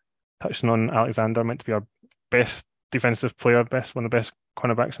 touching on Alexander, meant to be our best defensive player, one of the best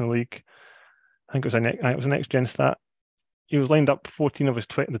cornerbacks in the league. I think it was a next gen stat. He was lined up 14 of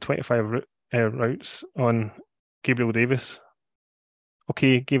the 25 routes on Gabriel Davis.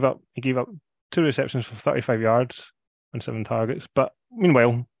 Okay, he gave up 2 receptions for 35 yards and 7 targets. But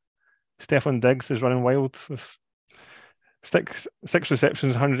meanwhile, Stefan Diggs is running wild with six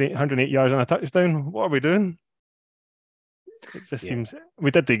receptions, 108 yards and a touchdown. What are we doing? It just seems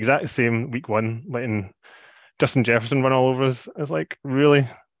we did the exact same week 1, letting Justin Jefferson run all over us. It's like, really,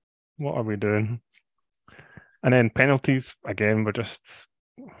 what are we doing? And then penalties again. We're just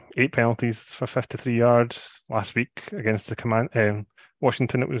 8 penalties for 53 yards last week against the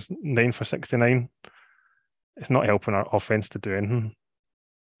Washington. It was 9 for 69. It's not helping our offense to do anything.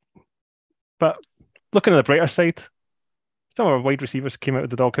 But looking at the brighter side, some of our wide receivers came out of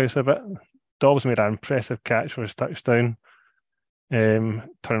the doghouse a bit. Dobbs made an impressive catch for his touchdown.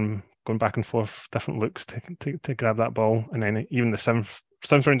 Going back and forth, different looks to grab that ball, and then even the seventh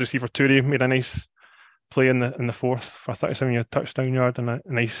round receiver Toure made a nice play in the fourth for a 37-yard touchdown yard and a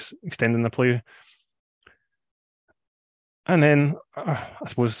nice extending the play. And then I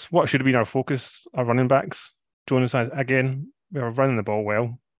suppose what should have been our focus, our running backs. Jones, again, we were running the ball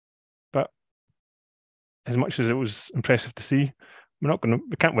well, but as much as it was impressive to see, we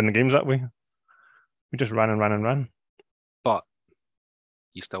can't win the games that way. We just ran and ran and ran. But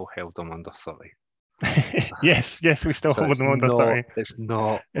you still held them under 30. yes, we still held them under 30. It's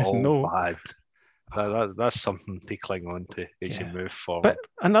not all bad. That's something to cling on to as you move forward. But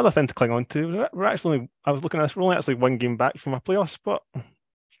another thing to cling on to, I was looking at this, we're only actually 1 game back from a playoff spot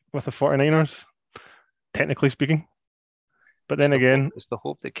with the 49ers, technically speaking. But then again, it's the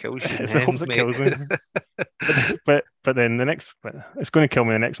hope that kills you. It's the hope that kills me. but then it's going to kill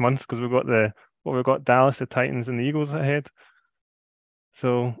me the next month because we've got Dallas, the Titans, and the Eagles ahead.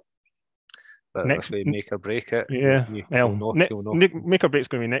 So but next week, make or break it. Yeah. Make or break's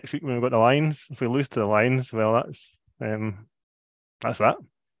going to be next week when we've got the Lions. If we lose to the Lions, well, that's that.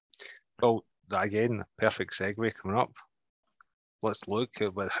 Well, again, perfect segue coming up. Let's look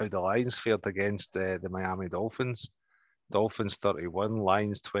at how the Lions fared against the Miami Dolphins. Dolphins 31,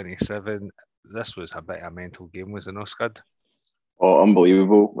 Lions 27. This was a bit of a mental game, was it not, Scud? Oh,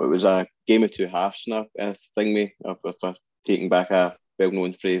 unbelievable. It was a game of 2 halves now, if I'm taking back a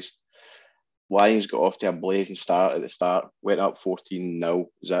well-known phrase. Lions got off to a blazing start at the start, went up 14-0,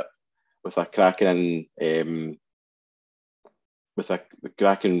 with a cracking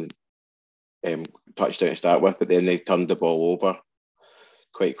touchdown to start with, but then they turned the ball over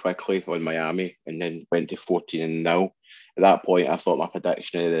quite quickly on Miami and then went to 14-0. At that point, I thought my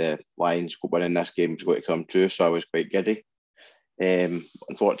prediction of the Lions winning this game was going to come true, so I was quite giddy.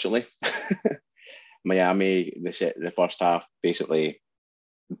 Unfortunately, Miami, in the first half, basically,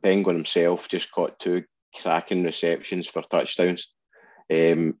 Penguin himself just caught 2 cracking receptions for touchdowns.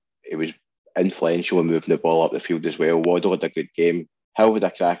 It was influential in moving the ball up the field as well. Waddle had a good game. Hill had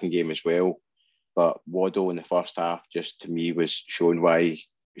a cracking game as well. But Waddle in the first half, just to me, was showing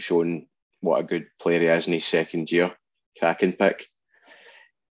what a good player he is in his second year. Cracking pick.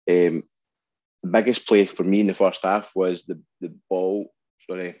 The biggest play for me in the first half was the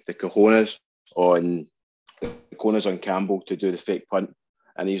cojones on Campbell to do the fake punt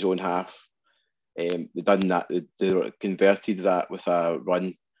in his own half. They done that. They converted that with a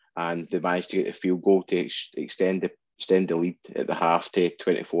run, and they managed to get the field goal to extend the lead at the half to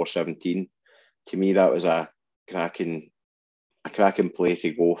 24-17. To me, that was a cracking play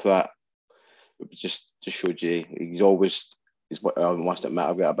to go for that. It just showed you I must admit,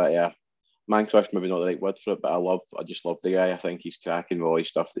 I've got a bit of a man crush, maybe not the right word for it, but I just love the guy. I think he's cracking with all his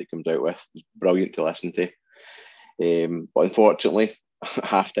stuff that he comes out with. It's brilliant to listen to. But unfortunately,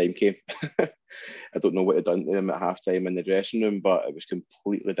 halftime came. I don't know what they'd done to him at halftime in the dressing room, but it was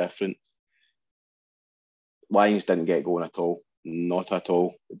completely different. Lions didn't get going at all. Not at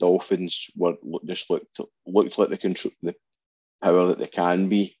all. The Dolphins looked like the power that they can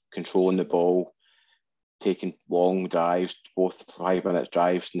be, controlling the ball, taking long drives, both 5 minute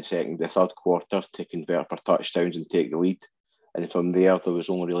drives in the third quarter to convert for touchdowns and take the lead. And from there was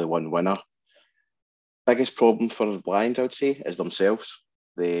only really one winner. Biggest problem for the Lions, I would say, is themselves.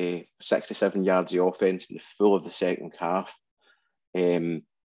 The 67 yards of offense in the full of the second half.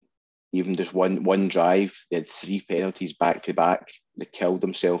 Even just one drive, they had 3 penalties back to back. They killed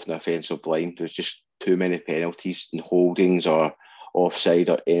themselves in the offensive line. There was just too many penalties and holdings or offside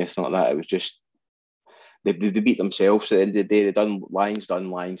or anything like that. It was just they beat themselves at the end of the day. Lions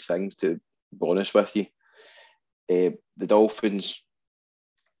done Lions things, to be honest with you. The Dolphins,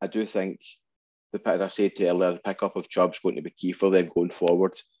 I do think, as I said to you earlier, the pickup of Chubb's going to be key for them going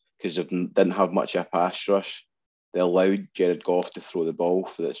forward because they didn't have much of a pass rush. They allowed Jared Goff to throw the ball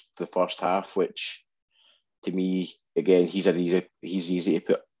for the first half, which to me, again, he's easy to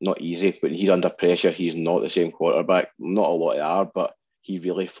put, not easy, but he's under pressure. He's not the same quarterback. Not a lot are, but he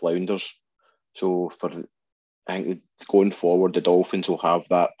really flounders So I think going forward, the Dolphins will have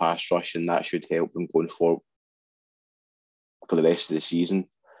that pass rush, and that should help them going forward for the rest of the season.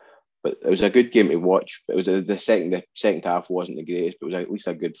 But it was a good game to watch. It was the second half wasn't the greatest, but it was at least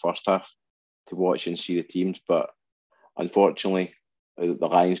a good first half to watch and see the teams. But unfortunately, the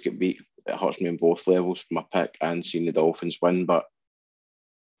Lions get beat. It hurts me on both levels, my pick and seeing the Dolphins win. But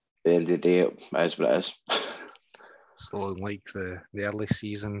at the end of the day, it is what it is. It's looking like the early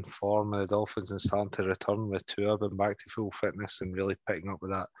season form of the Dolphins is starting to return with Tua being back to full fitness and really picking up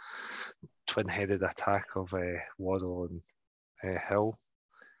with that twin-headed attack of Waddle and Hill.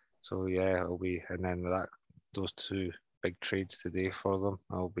 So yeah, it'll be, and then with that, those two big trades today for them,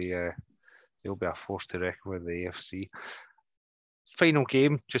 they'll be a force to reckon with the AFC. Final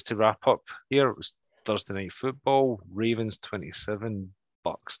game, just to wrap up here, it was Thursday night football. Ravens 27,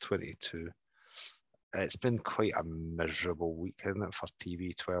 Bucks 22. It's been quite a miserable week, hasn't it, for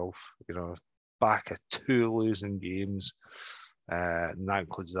TV12? You know, back at 2 losing games. And that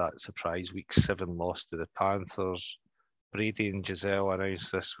includes that surprise week 7 loss to the Panthers. Brady and Giselle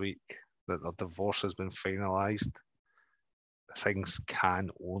announced this week that their divorce has been finalised. Things can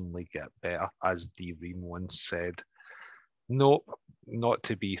only get better, as D. Ream once said. Nope, not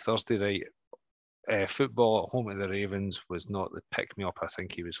to be. Thursday night football at home to the Ravens was not the pick-me-up I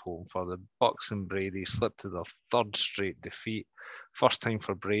think he was hoping for. The Bucks and Brady slipped to their 3rd straight defeat. First time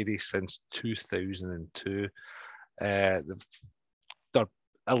for Brady since 2002. Their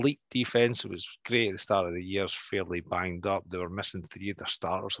elite defence was great at the start of the year, fairly banged up. They were missing 3 of their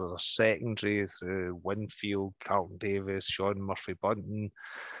starters of their secondary through Winfield, Carlton Davis, Sean Murphy-Bunting.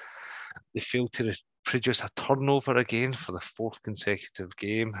 They failed to produce a turnover again for the 4th consecutive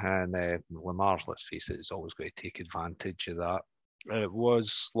game, and Lamar, let's face it, is always going to take advantage of that. It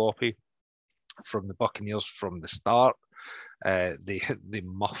was sloppy from the Buccaneers from the start. They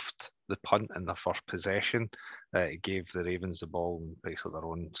muffed the punt in their first possession. It gave the Ravens the ball in basically their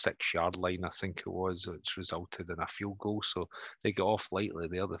own 6-yard line, I think it was, which resulted in a field goal. So they got off lightly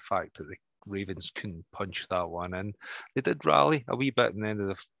there. The fact that the Ravens couldn't punch that one in. They did rally a wee bit in the end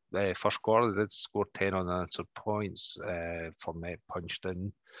of the first quarter. They did score 10 unanswered points from it punched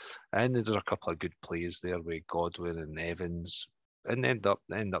in. And there's a couple of good plays there with Godwin and Evans. And end up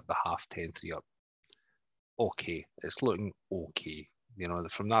the half 10-3 up. Okay, it's looking okay. You know,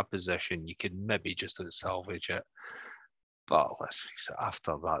 from that position, you could maybe just salvage it. But let's face it,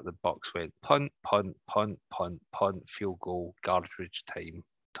 after that, the Bucks went punt, field goal, garbage time,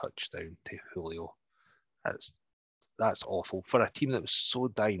 touchdown to Julio. That's awful. For a team that was so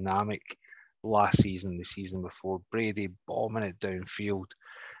dynamic last season, the season before, Brady bombing it downfield.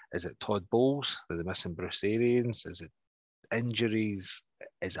 Is it Todd Bowles? Are they missing Bruce Arians? Is it injuries?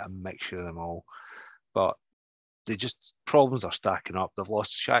 Is it a mixture of them all? But problems are stacking up. They've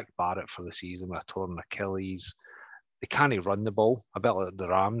lost Shaq Barrett for the season with a torn Achilles. They can't run the ball. A bit like the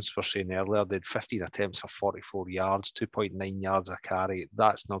Rams were saying earlier, they had 15 attempts for 44 yards, 2.9 yards a carry.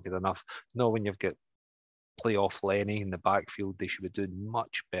 That's not good enough. No, when you've got playoff Lenny in the backfield, they should be doing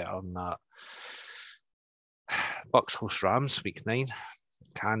much better than that. Bucks host Rams week 9.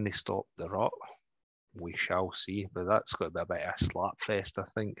 Can they stop the rot? We shall see, but that's got to be a bit of a slap fest, I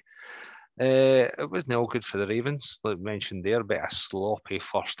think. It wasn't all good for the Ravens, like mentioned there, a bit of a sloppy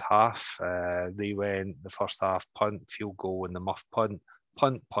first half. They went the first half punt, field goal, and the muff punt,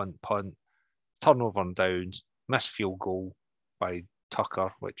 turnover and downs, missed field goal by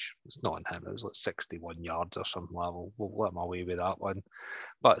Tucker, which was not on him. It was like 61 yards or something level. We'll let him away with that one.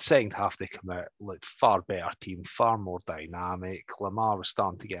 But second half, they come out, looked far better team, far more dynamic. Lamar was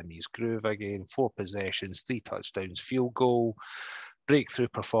starting to get in his groove again. 4 possessions, 3 touchdowns, field goal. Breakthrough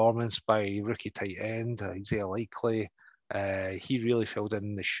performance by rookie tight end, Isaiah Likely. He really filled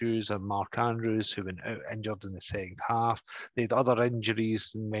in the shoes of Mark Andrews, who went out injured in the second half. They had other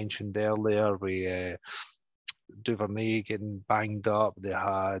injuries mentioned earlier with Duvernay getting banged up. They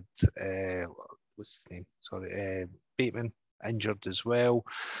had, what's his name? Sorry, Bateman injured as well.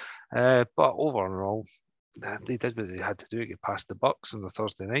 But overall, they did what they had to do to get past the Bucks on the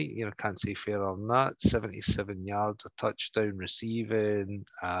Thursday night. You know, can't say fairer than that. 77 yards, a touchdown receiving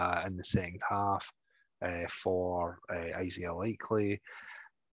in the second half for Isaiah Likely.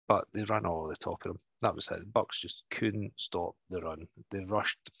 But they ran all the top of them. That was it. The Bucks just couldn't stop the run. They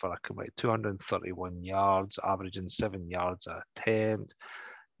rushed for a combined 231 yards, averaging 7 yards a attempt.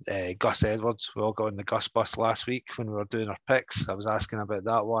 Gus Edwards, we all got on the Gus bus last week when we were doing our picks. I was asking about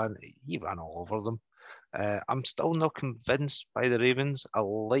that one. He ran all over them. I'm still not convinced by the Ravens. I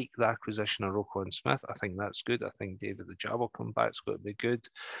like the acquisition of Roquan Smith. I think that's good. I think David the Jab will come back. It's going to be good.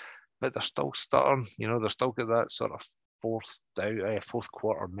 But they're still stuttering. You know, they're still got that sort of fourth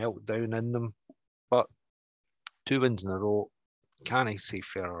quarter meltdown in them. But 2 wins in a row, can I say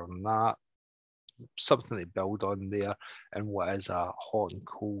fairer than that? Something to build on there in what is a hot and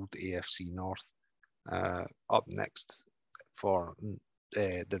cold AFC North. Up next for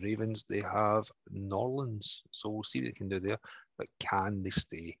the Ravens, they have New Orleans, so we'll see what they can do there. But can they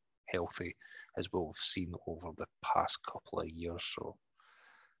stay healthy, as we've seen over the past couple of years? So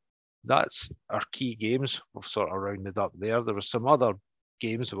that's our key games. We've sort of rounded up there. There were some other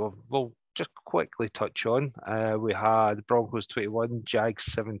games that we'll just quickly touch on. We had Broncos 21, Jags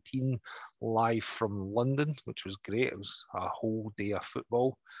 17, live from London, which was great. It was a whole day of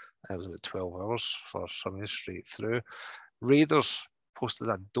football. It was about 12 hours for some of it straight through. Raiders posted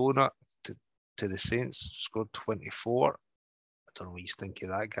a donut to the Saints, scored 24. I don't know what you think of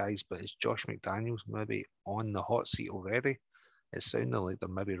that, guys, but is Josh McDaniels maybe on the hot seat already? It sounded like they're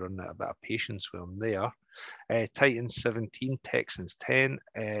maybe running out a bit of patience with him there. Titans 17, Texans 10.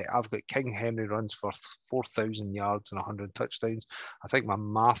 I've got King Henry runs for 4,000 yards and 100 touchdowns. I think my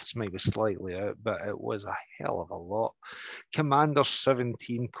maths might be slightly out, but it was a hell of a lot. Commanders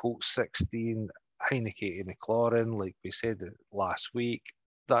 17, Colts 16, Heineke to McLaurin, like we said last week.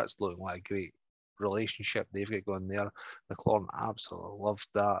 That's looking like a great relationship they've got going there. McLaurin absolutely loved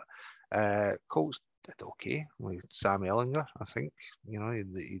that. Colts did okay with Sam Ellinger. I think he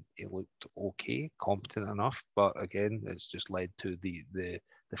looked okay, competent enough, but again, it's just led to the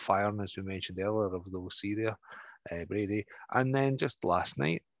firing, as we mentioned earlier, of those there, Brady. And then just last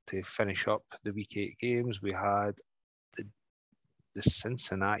night to finish up the Week 8 games, we had the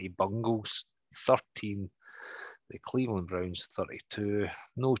Cincinnati Bungles 13, the Cleveland Browns 32.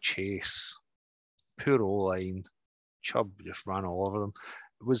 No chase, poor O-line. Chubb just ran all over them.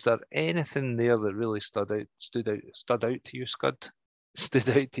 Was there anything there that really stood out to you, Scud? Stood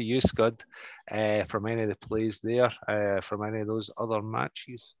out to you, Scud, from any of the plays there, from any of those other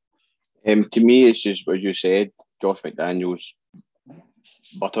matches? To me, it's just what you said. Josh McDaniels'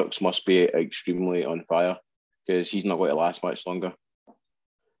 buttocks must be extremely on fire because he's not going to last much longer.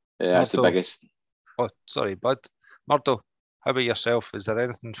 That's the biggest. Oh, sorry, bud. Murdo, how about yourself? Is there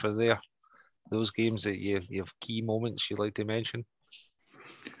anything for those games that you have key moments you'd like to mention?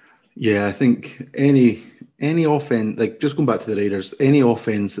 Yeah, I think any offense, like just going back to the Raiders, any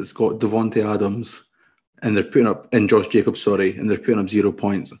offense that's got Devontae Adams and they're putting up, and Josh Jacobs, and they're putting up 0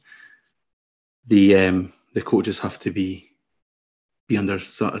 points, the coaches have to be under a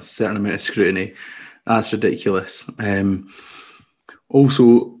certain amount of scrutiny. That's ridiculous.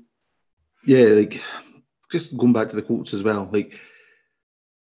 Also, yeah, like just going back to the Colts as well, like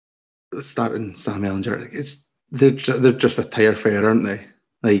starting Sam Ellinger, they're just a tire fire, aren't they?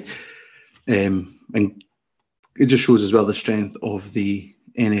 Like, and it just shows as well the strength of the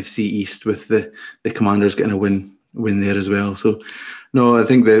NFC East with the Commanders getting a win there as well. So, no, I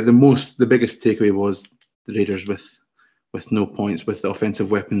think the biggest takeaway was the Raiders with no points, with the offensive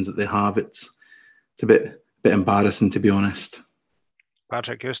weapons that they have. It's a bit embarrassing, to be honest.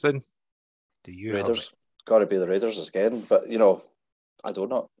 Patrick Houston, do you Raiders? Got to be the Raiders again, but I don't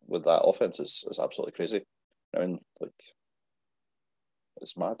know. With that offense, is absolutely crazy. I mean, like,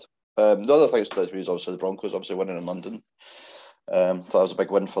 it's mad. The other thing that stood out to me is obviously the Broncos, obviously winning in London. That was a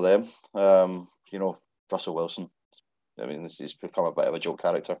big win for them. Russell Wilson. I mean, he's become a bit of a joke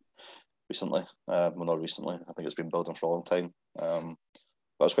character recently. Well, not recently. I think it's been building for a long time. But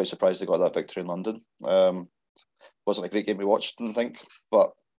I was quite surprised they got that victory in London. Wasn't a great game we watched, I didn't think.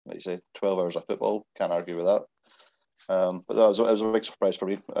 But like you say, 12 hours of football, can't argue with that. But it was a big surprise for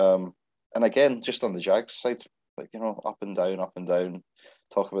me. And again, just on the Jags side, like, up and down.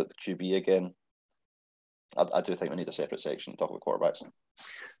 Talk about the QB again. I do think we need a separate section to talk about quarterbacks.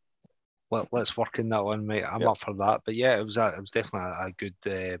 Well, let's work in that one, mate. I'm up for that. But yeah, it was definitely a good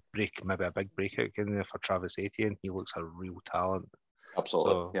break, maybe a big breakout game there for Travis Etienne. He looks a real talent.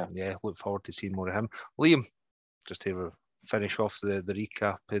 Absolutely. So, yeah, look forward to seeing more of him. Liam, just to finish off the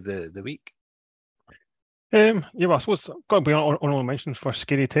recap of the week. Well, I suppose got to be honorable mentions for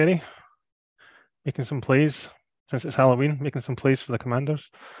Scary Terry making some plays since it's Halloween, making some plays for the Commanders.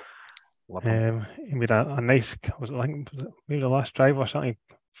 He made a nice, maybe the last drive or something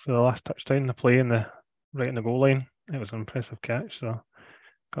for the last touchdown, the play right in the goal line. It was an impressive catch, so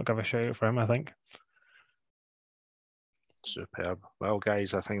got to give a shout out for him, I think. Superb. Well,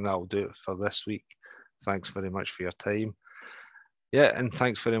 guys, I think that will do it for this week. Thanks very much for your time. Yeah, and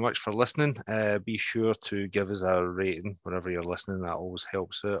thanks very much for listening. Be sure to give us a rating wherever you're listening. That always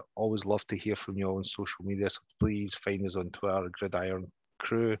helps out. Always love to hear from you all on social media. So please find us on Twitter, Gridiron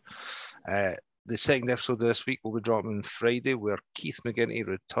Crew. The second episode of this week will be dropping on Friday, where Keith McGinty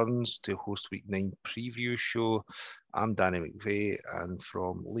returns to host Week 9 preview show. I'm Danny McVeigh, and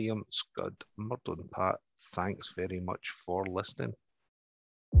from Liam, Scud, Murdo and Pat, thanks very much for listening.